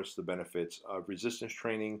 and of course the benefits of resistance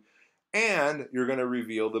training, and you're going to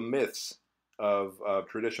reveal the myths of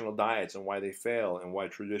traditional diets and why they fail, and why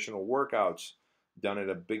traditional workouts done at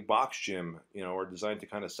a big box gym, are designed to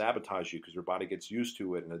kind of sabotage you because your body gets used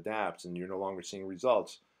to it and adapts, and you're no longer seeing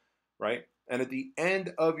results, right? And at the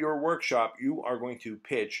end of your workshop, you are going to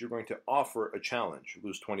you're going to offer a challenge.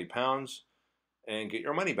 Lose 20 pounds, and get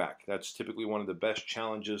your money back. That's typically one of the best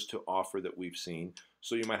challenges to offer that we've seen.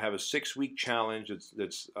 So you might have a 6-week challenge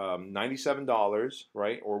that's $97,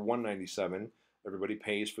 right, or $197. Everybody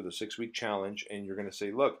pays for the 6-week challenge, and you're going to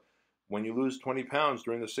say, look, when you lose 20 pounds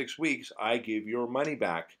during the 6 weeks, I give your money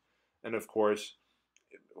back. And of course,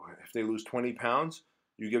 if they lose 20 pounds,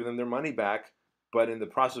 you give them their money back. But in the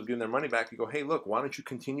process of giving their money back, you go, hey, look, why don't you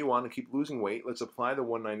continue on and keep losing weight? Let's apply the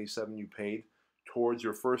 $197 you paid towards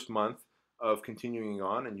your first month of continuing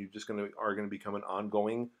on, and you just are going to become an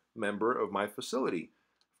ongoing member of my facility.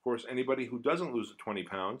 Of course, anybody who doesn't lose the 20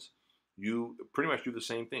 pounds, you pretty much do the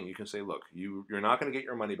same thing. You can say, look, you're not going to get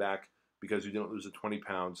your money back because you didn't lose the 20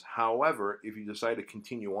 pounds. However, if you decide to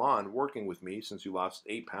continue on working with me, since you lost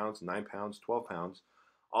 8 pounds, 9 pounds, 12 pounds,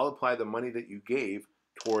 I'll apply the money that you gave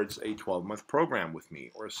towards a 12-month program with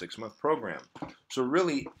me or a 6-month program. So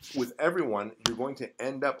really, with everyone, you're going to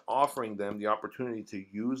end up offering them the opportunity to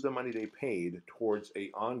use the money they paid towards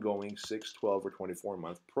a ongoing 6, 12, or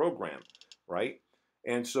 24-month program, right?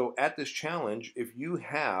 And so at this challenge, if you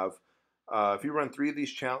run 3 of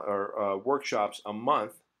these workshops a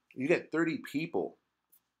month, you get 30 people,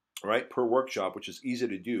 right, per workshop, which is easy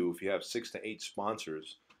to do if you have 6 to 8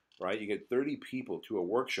 sponsors, right? You get 30 people to a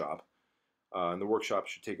workshop, and the workshop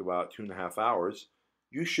should take about 2.5 hours.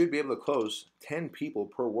 You should be able to close 10 people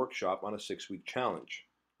per workshop on a 6-week challenge,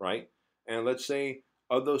 right? And let's say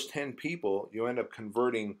of those 10 people, you end up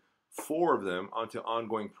converting 4 of them onto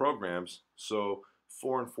ongoing programs. So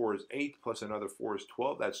 4 and 4 is 8, plus another 4 is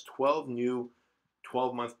 12. That's 12 new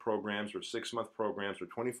 12-month programs or 6-month programs or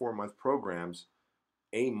 24-month programs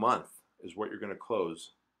a month is what you're going to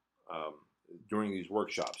close during these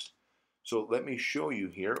workshops. So let me show you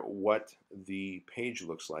here what the page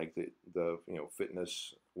looks like, the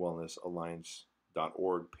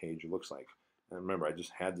fitnesswellnessalliance.org page looks like. And remember, I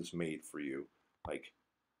just had this made for you like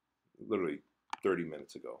literally 30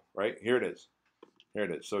 minutes ago, right? Here it is. Here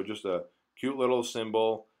it is. So just a cute little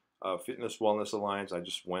symbol, Fitness Wellness Alliance. I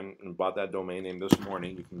just went and bought that domain name this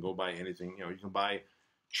morning. You can go buy anything. You can buy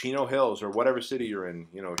Chino Hills or whatever city you're in.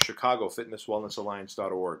 Chicago,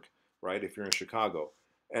 fitnesswellnessalliance.org, right? If you're in Chicago.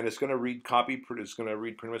 And it's going to read it's going to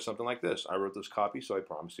read pretty much something like this. I wrote this copy, so I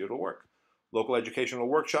promise you it'll work. Local educational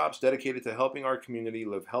workshops dedicated to helping our community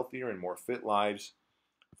live healthier and more fit lives.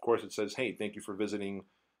 Of course, it says, hey, thank you for visiting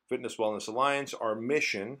Fitness Wellness Alliance. Our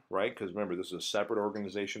mission, right, because remember, this is a separate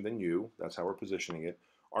organization than you. That's how we're positioning it.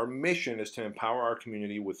 Our mission is to empower our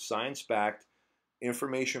community with science-backed,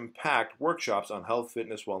 information-packed workshops on health,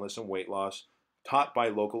 fitness, wellness, and weight loss taught by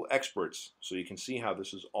local experts. So you can see how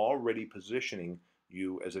this is already positioning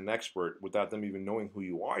you as an expert without them even knowing who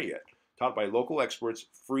you are yet. Taught by local experts,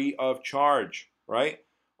 free of charge, right?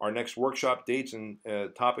 Our next workshop dates and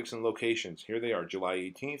topics and locations. Here they are, July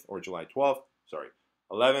 18th or July 12th,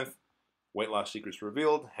 11th. Weight Loss Secrets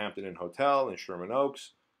Revealed, Hampton Inn Hotel in Sherman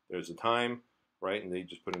Oaks. There's the time, right? And they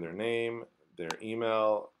just put in their name, their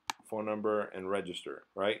email, phone number, and register,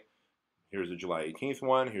 right? Here's the July 18th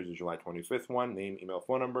one. Here's the July 25th one. Name, email,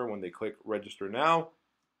 phone number. When they click register now,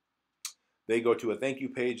 they go to a thank you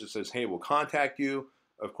page that says, hey, we'll contact you.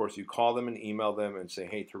 Of course, you call them and email them and say,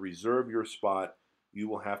 hey, to reserve your spot, you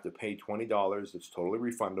will have to pay $20. It's totally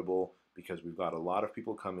refundable because we've got a lot of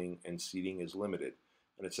people coming and seating is limited.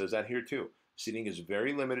 And it says that here too. Seating is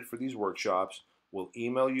very limited for these workshops. We'll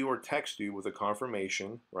email you or text you with a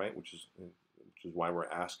confirmation, right, which is why we're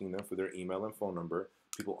asking them for their email and phone number.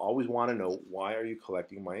 People always want to know, why are you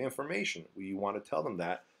collecting my information? We want to tell them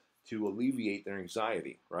that to alleviate their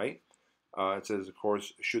anxiety, right? It says, of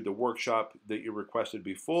course, should the workshop that you requested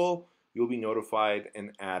be full, you'll be notified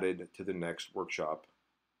and added to the next workshop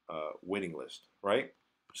waiting list, right?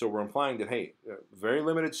 So we're implying that, hey, very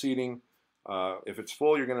limited seating. If it's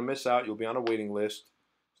full, you're going to miss out. You'll be on a waiting list.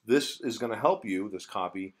 This is going to help you, this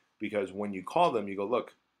copy, because when you call them, you go,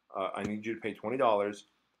 look, I need you to pay $20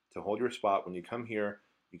 to hold your spot. When you come here,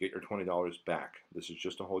 you get your $20 back. This is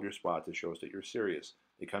just to hold your spot to show us that you're serious.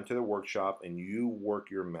 They come to the workshop and you work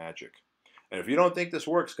your magic. And if you don't think this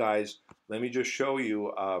works, guys, let me just show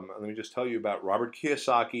you, let me just tell you about Robert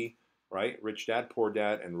Kiyosaki, right? Rich Dad, Poor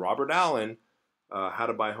Dad, and Robert Allen, How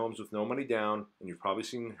to Buy Homes with No Money Down. And you've probably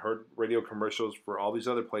heard radio commercials for all these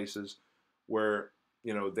other places where,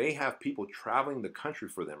 they have people traveling the country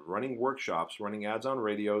for them, running workshops, running ads on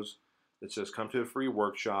radios that says, come to a free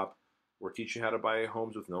workshop. We're teaching how to buy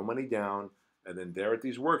homes with no money down. And then there at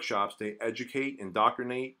these workshops, they educate,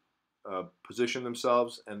 indoctrinate, position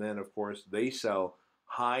themselves, and then of course they sell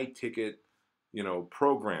high ticket,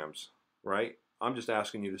 programs, right? I'm just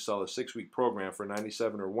asking you to sell a 6-week program for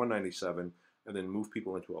 $97 or $197 and then move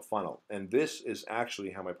people into a funnel. And this is actually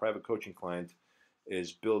how my private coaching client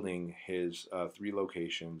is building his 3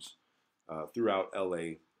 locations throughout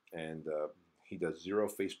LA, and he does 0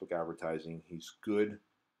 Facebook advertising. He's good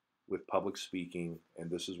with public speaking, and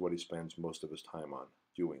this is what he spends most of his time on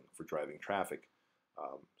doing for driving traffic.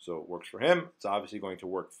 So it works for him. It's obviously going to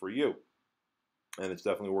work for you. And it's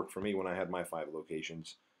definitely worked for me when I had my 5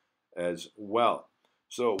 locations as well.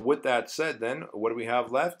 So with that said then, what do we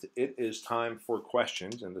have left? It is time for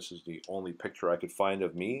questions. And this is the only picture I could find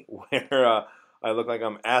of me where I look like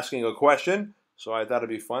I'm asking a question. So I thought it'd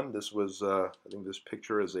be fun. This was, I think this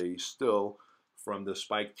picture is a still from the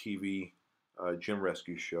Spike TV gym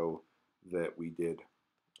rescue show that we did.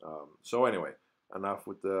 So anyway, enough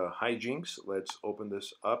with the hijinks. Let's open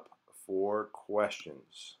this up for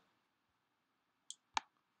questions.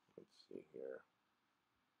 Let's see here.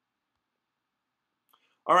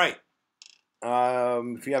 All right.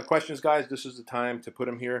 If you have questions, guys, this is the time to put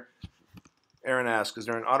them here. Aaron asks, is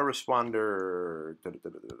there an autoresponder?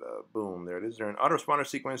 Boom, there it is. Is there an autoresponder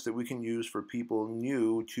sequence that we can use for people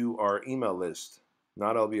new to our email list?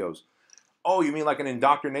 Not LBOs. Oh, you mean like an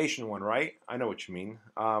indoctrination one, right? I know what you mean.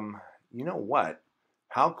 You know what?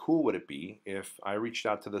 How cool would it be if I reached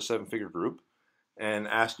out to the 7-Figure Group and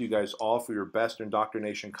asked you guys all for your best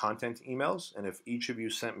indoctrination content emails? And if each of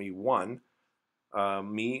you sent me one,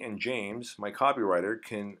 me and James, my copywriter,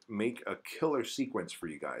 can make a killer sequence for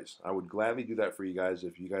you guys. I would gladly do that for you guys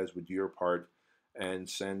if you guys would do your part and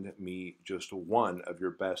send me just one of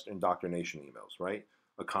your best indoctrination emails, right?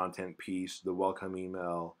 A content piece, the welcome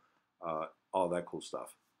email, all that cool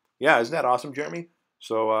stuff. Yeah, isn't that awesome, Jeremy?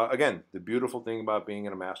 So again, the beautiful thing about being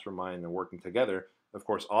in a mastermind and working together, of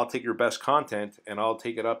course, I'll take your best content and I'll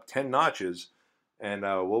take it up 10 notches, and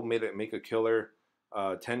we'll make a killer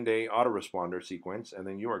 10-day autoresponder sequence, and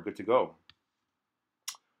then you are good to go.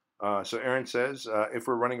 So Aaron says, if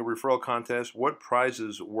we're running a referral contest, what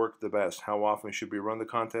prizes work the best? How often should we run the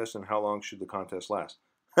contest, and how long should the contest last?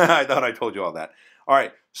 I thought I told you all that. All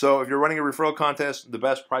right, so if you're running a referral contest, the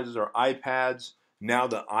best prizes are iPads. Now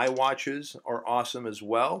the iWatches are awesome as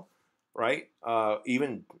well, right?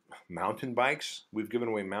 Even mountain bikes. We've given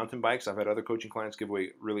away mountain bikes. I've had other coaching clients give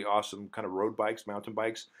away really awesome kind of road bikes, mountain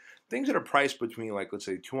bikes. Things that are priced between, like, let's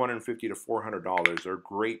say $250 to $400 are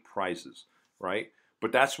great prizes, right?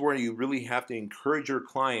 But that's where you really have to encourage your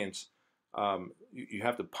clients. You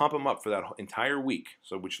have to pump them up for that entire week.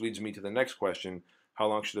 So, which leads me to the next question. How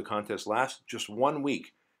long should the contest last? Just 1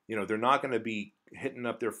 week. You know, they're not going to be hitting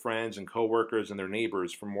up their friends and coworkers and their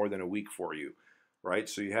neighbors for more than a week for you, right?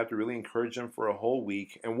 So you have to really encourage them for a whole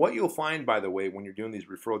week. And what you'll find, by the way, when you're doing these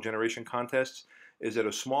referral generation contests is that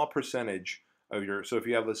a small percentage of your, so if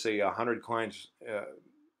you have, let's say, 100 clients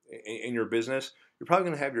in your business, you're probably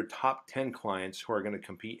going to have your top 10 clients who are going to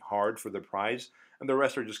compete hard for the prize, and the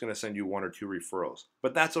rest are just going to send you 1 or 2 referrals.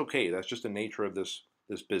 But that's okay. That's just the nature of this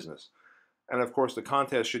business. And of course, the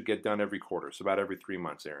contest should get done every quarter, so about every 3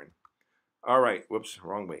 months, Aaron. All right, whoops,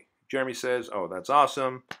 wrong way. Jeremy says, oh, that's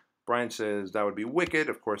awesome. Brian says, that would be wicked.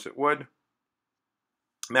 Of course it would.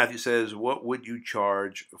 Matthew says, what would you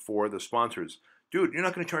charge for the sponsors? Dude, you're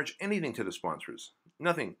not going to charge anything to the sponsors.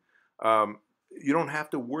 Nothing. You don't have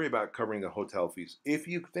to worry about covering the hotel fees. If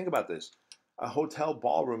you think about this, a hotel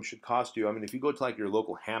ballroom should cost you, I mean, if you go to like your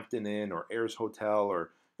local Hampton Inn or Ayers Hotel, or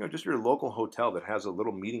just your local hotel that has a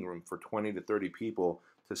little meeting room for 20 to 30 people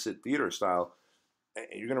to sit theater style, and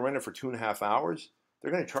you're going to rent it for 2.5 hours,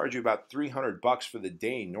 they're going to charge you about $300 for the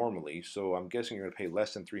day normally. So I'm guessing you're going to pay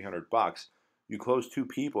less than $300. You close 2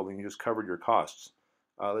 people, then you just covered your costs.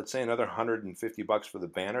 Let's say another $150 for the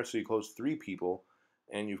banner. So you close 3 people,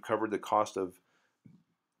 and you've covered the cost of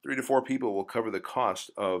 3 to 4 people will cover the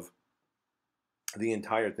cost of the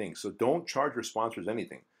entire thing. So don't charge your sponsors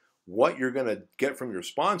anything. What you're going to get from your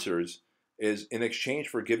sponsors is in exchange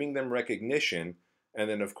for giving them recognition, and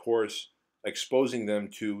then of course exposing them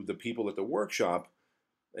to the people at the workshop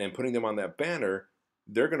and putting them on that banner.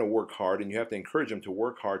 They're going to work hard, and you have to encourage them to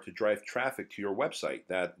work hard to drive traffic to your website,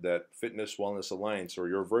 that Fitness Wellness Alliance, or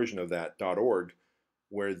your version of that .org,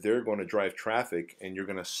 where they're going to drive traffic and you're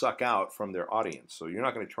going to suck out from their audience. So you're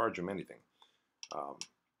not going to charge them anything. All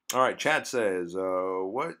right, Chad says,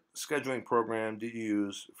 what scheduling program do you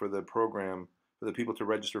use for the program for the people to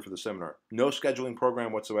register for the seminar? No scheduling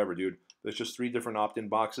program whatsoever, dude. There's just 3 different opt-in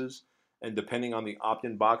boxes, and depending on the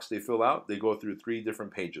opt-in box they fill out, they go through 3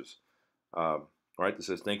 different pages. All right, that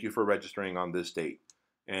says, thank you for registering on this date.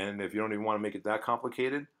 And if you don't even want to make it that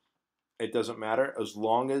complicated, it doesn't matter, as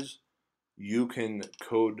long as you can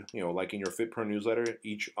code, like in your FitPro newsletter,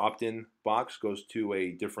 each opt-in box goes to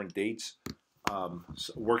a different dates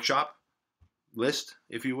workshop list,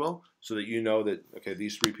 if you will, so that you know that, okay,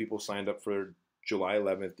 these 3 people signed up for July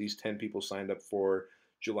 11th, these 10 people signed up for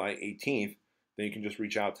July 18th, then you can just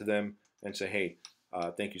reach out to them and say, hey,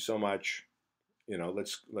 thank you so much.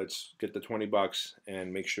 Let's get the $20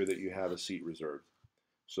 and make sure that you have a seat reserved.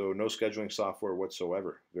 So no scheduling software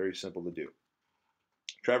whatsoever. Very simple to do.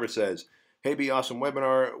 Trevor says, hey, be awesome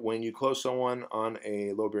webinar. When you close someone on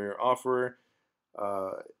a low barrier offer,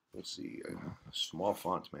 let's see, small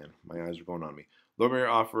font, man. My eyes are going on me. Low barrier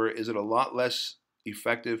offer, is it a lot less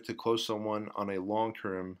effective to close someone on a long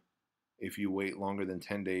term if you wait longer than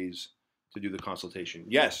 10 days to do the consultation?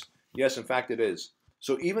 Yes, in fact it is.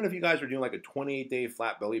 So even if you guys are doing like a 28-day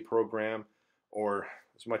flat belly program, or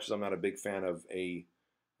as much as I'm not a big fan of a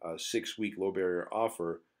 6-week low barrier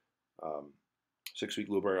offer, 6-week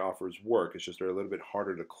low barrier offers work. It's just they're a little bit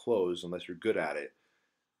harder to close unless you're good at it.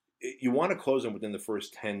 You want to close them within the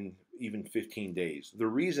first 10, even 15 days. The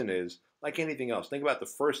reason is, like anything else, think about the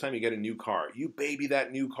first time you get a new car. You baby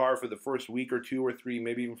that new car for the first week or 2 or 3,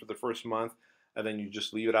 maybe even for the first month, and then you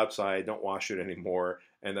just leave it outside, don't wash it anymore,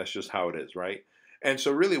 and that's just how it is, right? And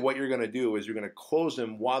so really what you're going to do is you're going to close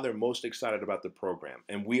them while they're most excited about the program.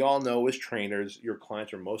 And we all know as trainers, your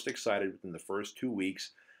clients are most excited within the first 2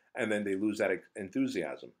 weeks, and then they lose that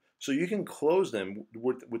enthusiasm. So you can close them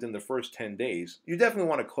within the first 10 days. You definitely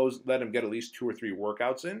want to let them get at least 2 or 3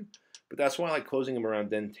 workouts in, but that's why I like closing them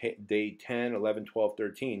around day 10, 11, 12,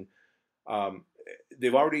 13.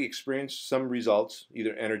 They've already experienced some results,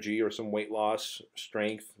 either energy or some weight loss,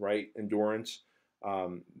 strength, right, endurance.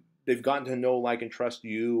 They've gotten to know, like, and trust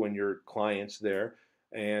you and your clients there,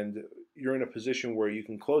 and you're in a position where you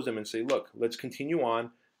can close them and say, look, let's continue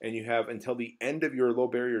on, and you have until the end of your low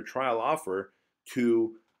barrier trial offer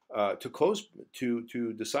to close,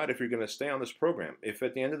 to decide if you're going to stay on this program. If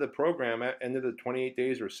at the end of the program, at the end of the 28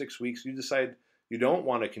 days or 6 weeks, you decide you don't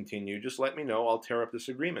want to continue, just let me know. I'll tear up this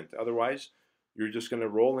agreement. Otherwise, you're just going to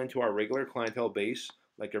roll into our regular clientele base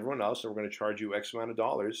like everyone else, and we're going to charge you X amount of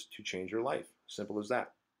dollars to change your life. Simple as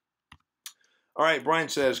that. All right, Brian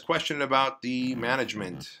says, question about the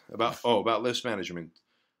management, about list management.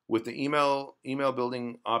 With the email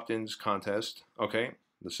building opt-ins contest, okay,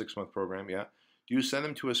 the 6-month program, yeah. Do you send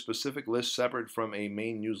them to a specific list separate from a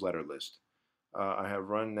main newsletter list? I have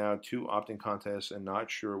run now 2 opt-in contests and not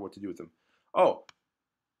sure what to do with them. Oh,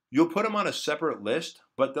 you'll put them on a separate list,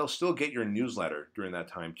 but they'll still get your newsletter during that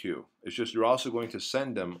time too. It's just you're also going to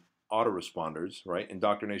send them autoresponders, right?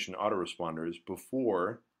 Indoctrination autoresponders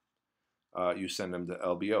before you send them to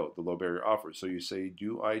LBO, the low barrier offer. So you say,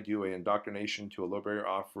 do I do an indoctrination to a low barrier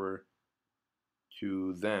offer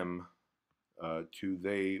to them, to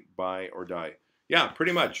they buy or die? Yeah,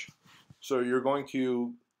 pretty much. So you're going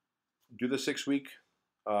to do the 6-week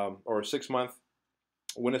or 6-month,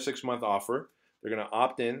 win a 6-month offer. They're going to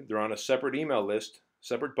opt in. They're on a separate email list,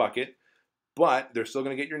 separate bucket, but they're still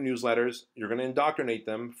going to get your newsletters. You're going to indoctrinate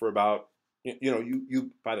them for about,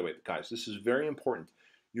 by the way, guys, this is very important.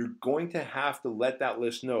 You're going to have to let that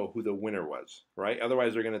list know who the winner was, right?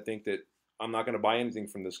 Otherwise, they're going to think that I'm not going to buy anything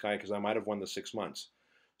from this guy because I might have won the 6 months.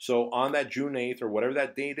 So on that June 8th or whatever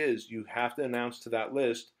that date is, you have to announce to that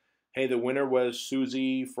list, hey, the winner was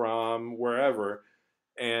Susie from wherever,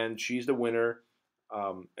 and she's the winner,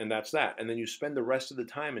 and that's that. And then you spend the rest of the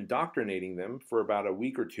time indoctrinating them for about a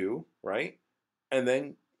week or 2, right? And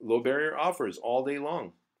then low barrier offers all day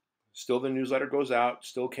long. Still the newsletter goes out,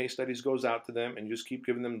 still case studies goes out to them, and you just keep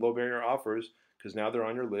giving them low barrier offers because now they're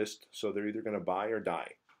on your list, so they're either going to buy or die.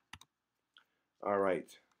 All right.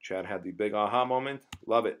 Chad had the big aha moment.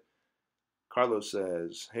 Love it. Carlos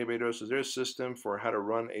says, hey, Bedros, is there a system for how to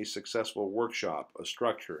run a successful workshop, a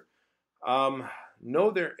structure? No,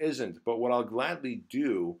 there isn't. But what I'll gladly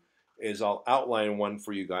do is I'll outline one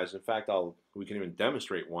for you guys. In fact, we can even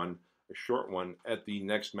demonstrate one, a short one, at the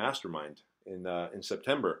next mastermind in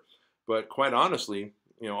September. But quite honestly,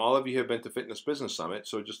 all of you have been to Fitness Business Summit,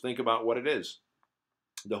 so just think about what it is.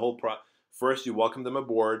 The whole first, you welcome them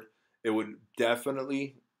aboard. It would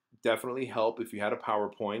definitely help if you had a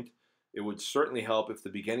PowerPoint. It would certainly help if the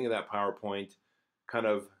beginning of that PowerPoint kind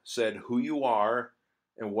of said who you are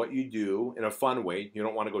and what you do in a fun way. You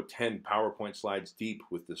don't want to go 10 PowerPoint slides deep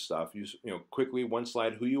with this stuff. Quickly, one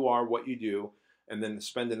slide, who you are, what you do, and then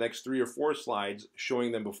spend the next 3 or 4 slides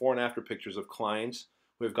showing them before and after pictures of clients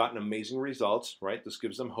who have gotten amazing results, right? This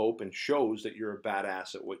gives them hope and shows that you're a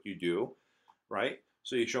badass at what you do, right?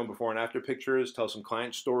 So you show them before and after pictures, tell some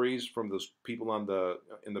client stories from those people in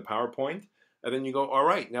the PowerPoint, and then you go, all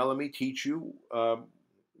right, now let me teach you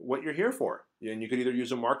what you're here for. And you could either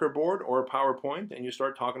use a marker board or a PowerPoint, and you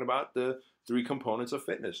start talking about the 3 components of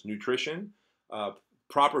fitness: nutrition,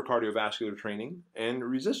 proper cardiovascular training, and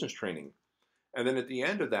resistance training. And then at the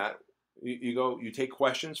end of that, you take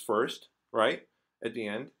questions first, right, at the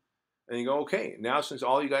end, and you go, okay, now since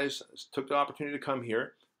all you guys took the opportunity to come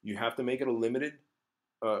here, you have to make it a limited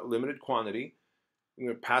quantity. I'm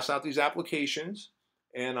going to pass out these applications,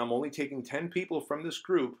 and I'm only taking 10 people from this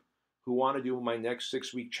group who want to do my next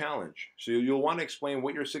 6-week challenge. So you'll want to explain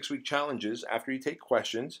what your 6-week challenge is after you take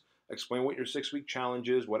questions. Explain what your 6-week challenge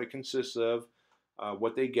is, what it consists of,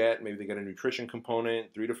 what they get. Maybe they get a nutrition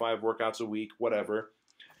component, 3 to 5 workouts a week, whatever.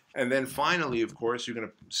 And then finally, of course, you're going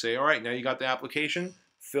to say, all right, now you got the application,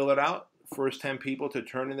 fill it out. First 10 people to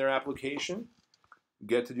turn in their application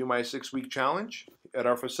get to do my 6-week challenge at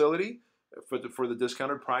our facility for the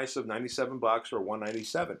discounted price of $97 or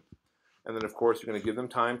 $197. And then, of course, you're going to give them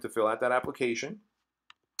time to fill out that application,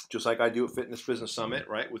 just like I do at Fitness Business Summit,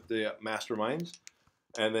 right, with the masterminds.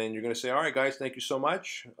 And then you're going to say, all right, guys, thank you so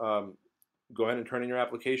much. Go ahead and turn in your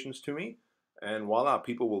applications to me. And voila,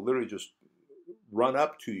 people will literally just run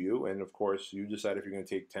up to you. And, of course, you decide if you're going to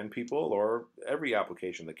take 10 people or every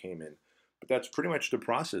application that came in. But that's pretty much the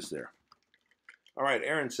process there. All right,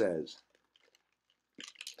 Aaron says,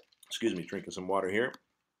 excuse me, drinking some water here.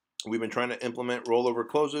 We've been trying to implement rollover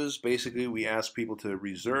closes. Basically, we ask people to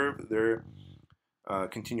reserve their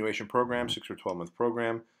continuation program, 6 or 12-month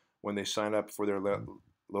program, when they sign up for their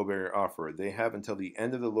low barrier offer. They have until the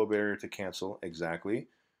end of the low barrier to cancel. Exactly.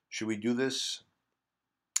 Should we do this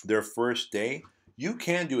their first day? You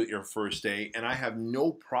can do it your first day, and I have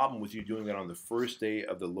no problem with you doing it on the first day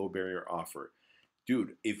of the low barrier offer.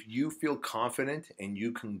 Dude, if you feel confident and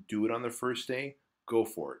you can do it on the first day, go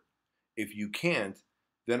for it. If you can't,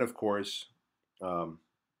 then of course,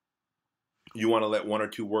 you want to let 1 or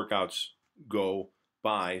 2 workouts go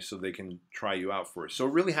by so they can try you out first. So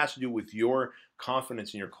it really has to do with your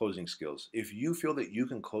confidence in your closing skills. If you feel that you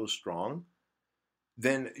can close strong,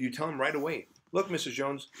 then you tell them right away, look, Mrs.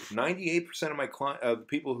 Jones, 98% of my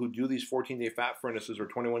people who do these 14-day fat furnaces or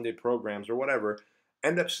 21-day programs or whatever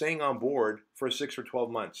end up staying on board for 6 or 12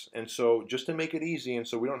 months. And so just to make it easy and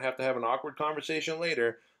so we don't have to have an awkward conversation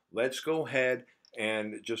later, let's go ahead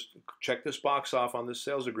and just check this box off on this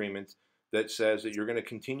sales agreement that says that you're going to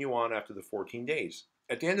continue on after the 14 days.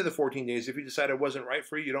 At the end of the 14 days, if you decide it wasn't right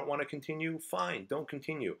for you, you don't want to continue, fine, don't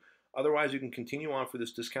continue. Otherwise, you can continue on for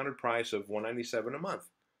this discounted price of $197 a month.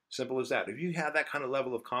 Simple as that. If you have that kind of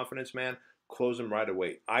level of confidence, man, close them right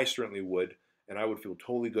away. I certainly would, and I would feel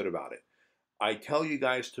totally good about it. I tell you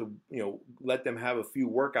guys to, let them have a few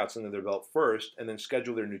workouts under their belt first and then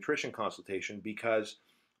schedule their nutrition consultation, because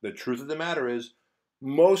the truth of the matter is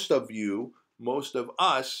most of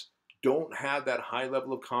us don't have that high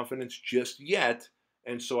level of confidence just yet.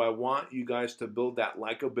 And so I want you guys to build that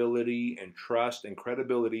likability and trust and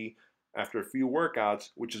credibility after a few workouts,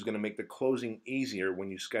 which is going to make the closing easier when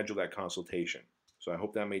you schedule that consultation. So I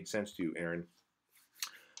hope that made sense to you, Aaron.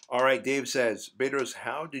 All right, Dave says, Bedros,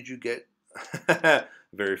 how did you get...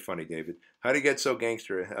 Very funny, David. How did you get so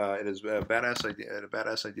gangster? It is a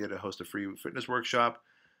badass idea to host a free fitness workshop.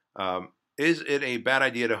 Is it a bad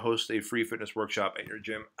idea to host a free fitness workshop at your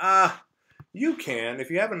gym? You can if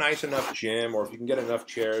you have a nice enough gym or if you can get enough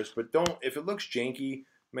chairs, but don't if it looks janky,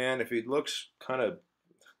 man. If it looks kind of,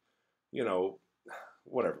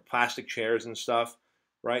 whatever, plastic chairs and stuff,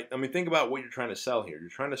 right? I mean, think about what you're trying to sell here. You're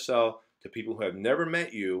trying to sell to people who have never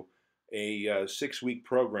met you a 6-week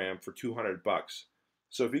program for $200.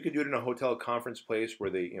 So if you could do it in a hotel conference place where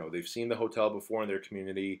they've seen the hotel before in their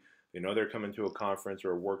community, they know they're coming to a conference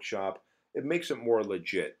or a workshop, it makes it more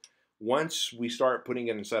legit. Once we start putting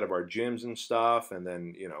it inside of our gyms and stuff, and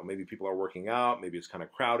then, maybe people are working out, maybe it's kind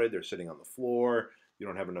of crowded, they're sitting on the floor, you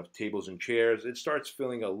don't have enough tables and chairs, it starts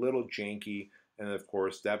feeling a little janky, and of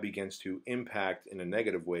course that begins to impact in a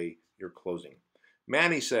negative way your closing.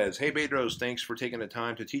 Manny says, hey Bedros, thanks for taking the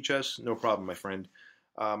time to teach us. No problem, my friend.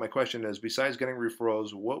 My question is, besides getting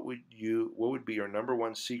referrals, what would be your number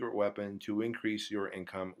one secret weapon to increase your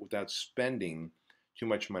income without spending too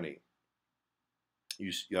much money?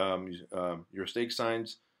 Your stake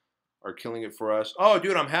signs are killing it for us. Oh,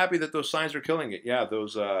 dude, I'm happy that those signs are killing it. Yeah,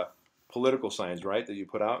 those political signs, right, that you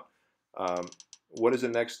put out. What is the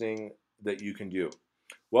next thing that you can do?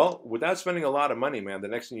 Well, without spending a lot of money, man, the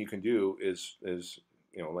next thing you can do is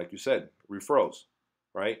like you said, referrals,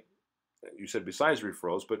 right? You said besides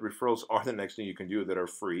referrals, but referrals are the next thing you can do that are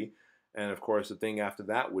free. And of course, the thing after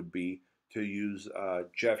that would be to use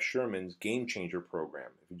Jeff Sherman's Game Changer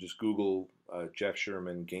program. If you just Google Jeff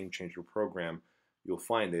Sherman Game Changer program, you'll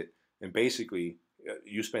find it. And basically,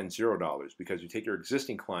 you spend $0 because you take your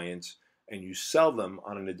existing clients and you sell them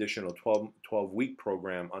on an additional 12-week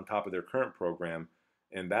program on top of their current program.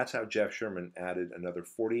 And that's how Jeff Sherman added another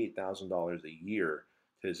 $48,000 a year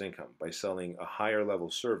to his income by selling a higher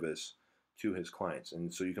level service to his clients.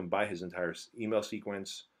 And so you can buy his entire email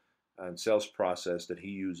sequence and sales process that he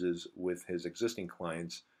uses with his existing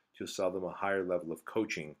clients to sell them a higher level of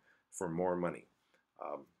coaching for more money.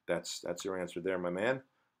 That's your answer there, my man.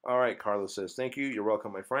 All right, Carlos says, thank you. You're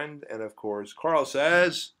welcome, my friend. And of course, Carl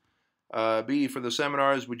says, B, for the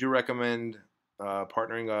seminars, would you recommend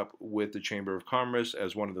partnering up with the Chamber of Commerce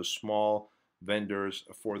as one of the small vendors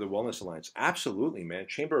for the Wellness Alliance? Absolutely, man.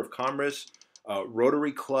 Chamber of Commerce,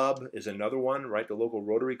 Rotary Club is another one, right? The local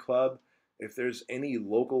Rotary Club. If there's any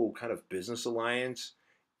local kind of business alliance,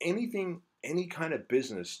 anything, any kind of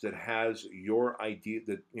business that has your idea,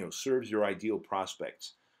 that serves your ideal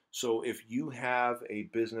prospects. So if you have a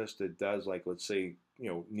business that does, like, let's say,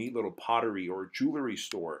 neat little pottery or jewelry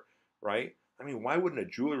store, right? I mean, why wouldn't a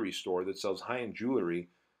jewelry store that sells high-end jewelry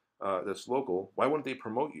that's local, why wouldn't they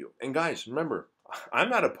promote you? And guys, remember, I'm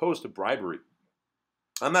not opposed to bribery.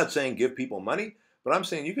 I'm not saying give people money, but I'm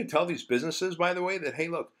saying you could tell these businesses, by the way, that, hey,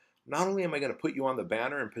 look, not only am I going to put you on the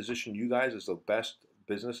banner and position you guys as the best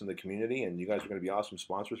business in the community, and you guys are going to be awesome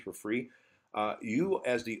sponsors for free, you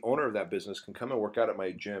as the owner of that business can come and work out at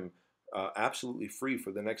my gym absolutely free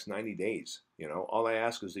for the next 90 days. All I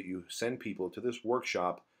ask is that you send people to this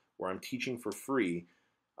workshop where I'm teaching for free,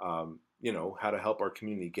 how to help our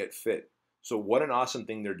community get fit. So what an awesome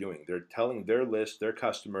thing they're doing. They're telling their list, their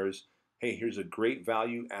customers, hey, here's a great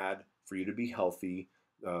value add for you to be healthy.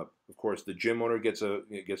 Of course, the gym owner gets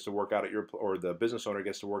to work out at your, or the business owner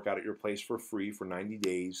gets to work out at your place for free for 90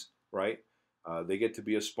 days, right? They get to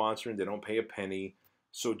be a sponsor and they don't pay a penny.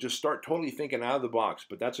 So just start totally thinking out of the box.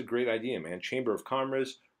 But that's a great idea, man. Chamber of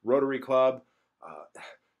Commerce, Rotary Club,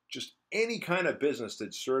 just any kind of business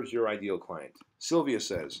that serves your ideal client. Sylvia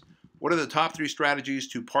says, what are the top 3 strategies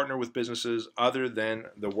to partner with businesses other than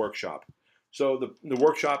the workshop? So the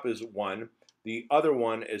workshop is one. The other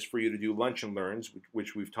one is for you to do lunch and learns,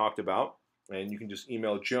 which we've talked about. And you can just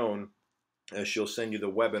email Joan, and she'll send you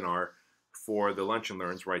the webinar for the lunch and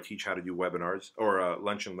learns, where I teach how to do webinars or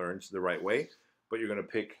lunch and learns the right way. But you're going to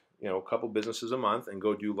pick a couple businesses a month and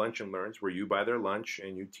go do lunch and learns, where you buy their lunch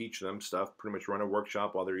and you teach them stuff, pretty much run a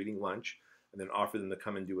workshop while they're eating lunch, and then offer them to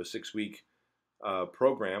come and do a 6-week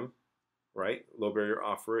program, right? Low barrier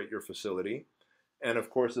offer at your facility. And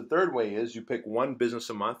of course, the third way is you pick one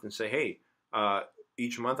business a month and say, hey,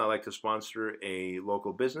 each month I like to sponsor a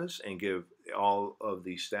local business and give all of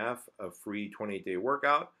the staff a free 28-day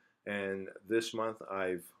workout. And this month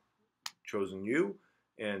I've chosen you.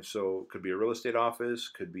 And so it could be a real estate office,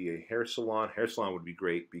 could be a hair salon. Hair salon would be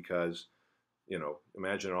great because,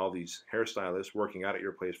 imagine all these hairstylists working out at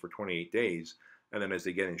your place for 28 days. And then as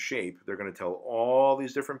they get in shape, they're going to tell all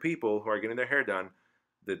these different people who are getting their hair done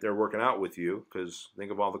that they're working out with you, because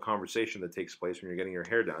think of all the conversation that takes place when you're getting your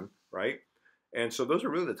hair done, right? And so those are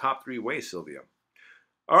really the top 3 ways, Sylvia.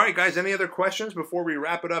 All right, guys, any other questions before we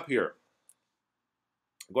wrap it up here?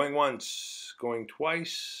 Going once, going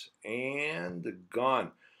twice, and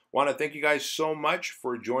gone. Want to thank you guys so much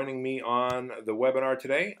for joining me on the webinar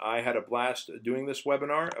today. I had a blast doing this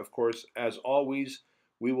webinar. Of course, as always,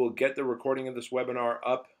 we will get the recording of this webinar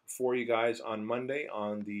up for you guys on Monday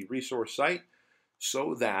on the resource site,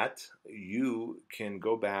 so that you can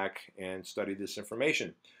go back and study this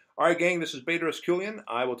information. All right, gang, this is Bedros Keuilian.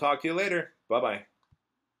 I will talk to you later. Bye-bye.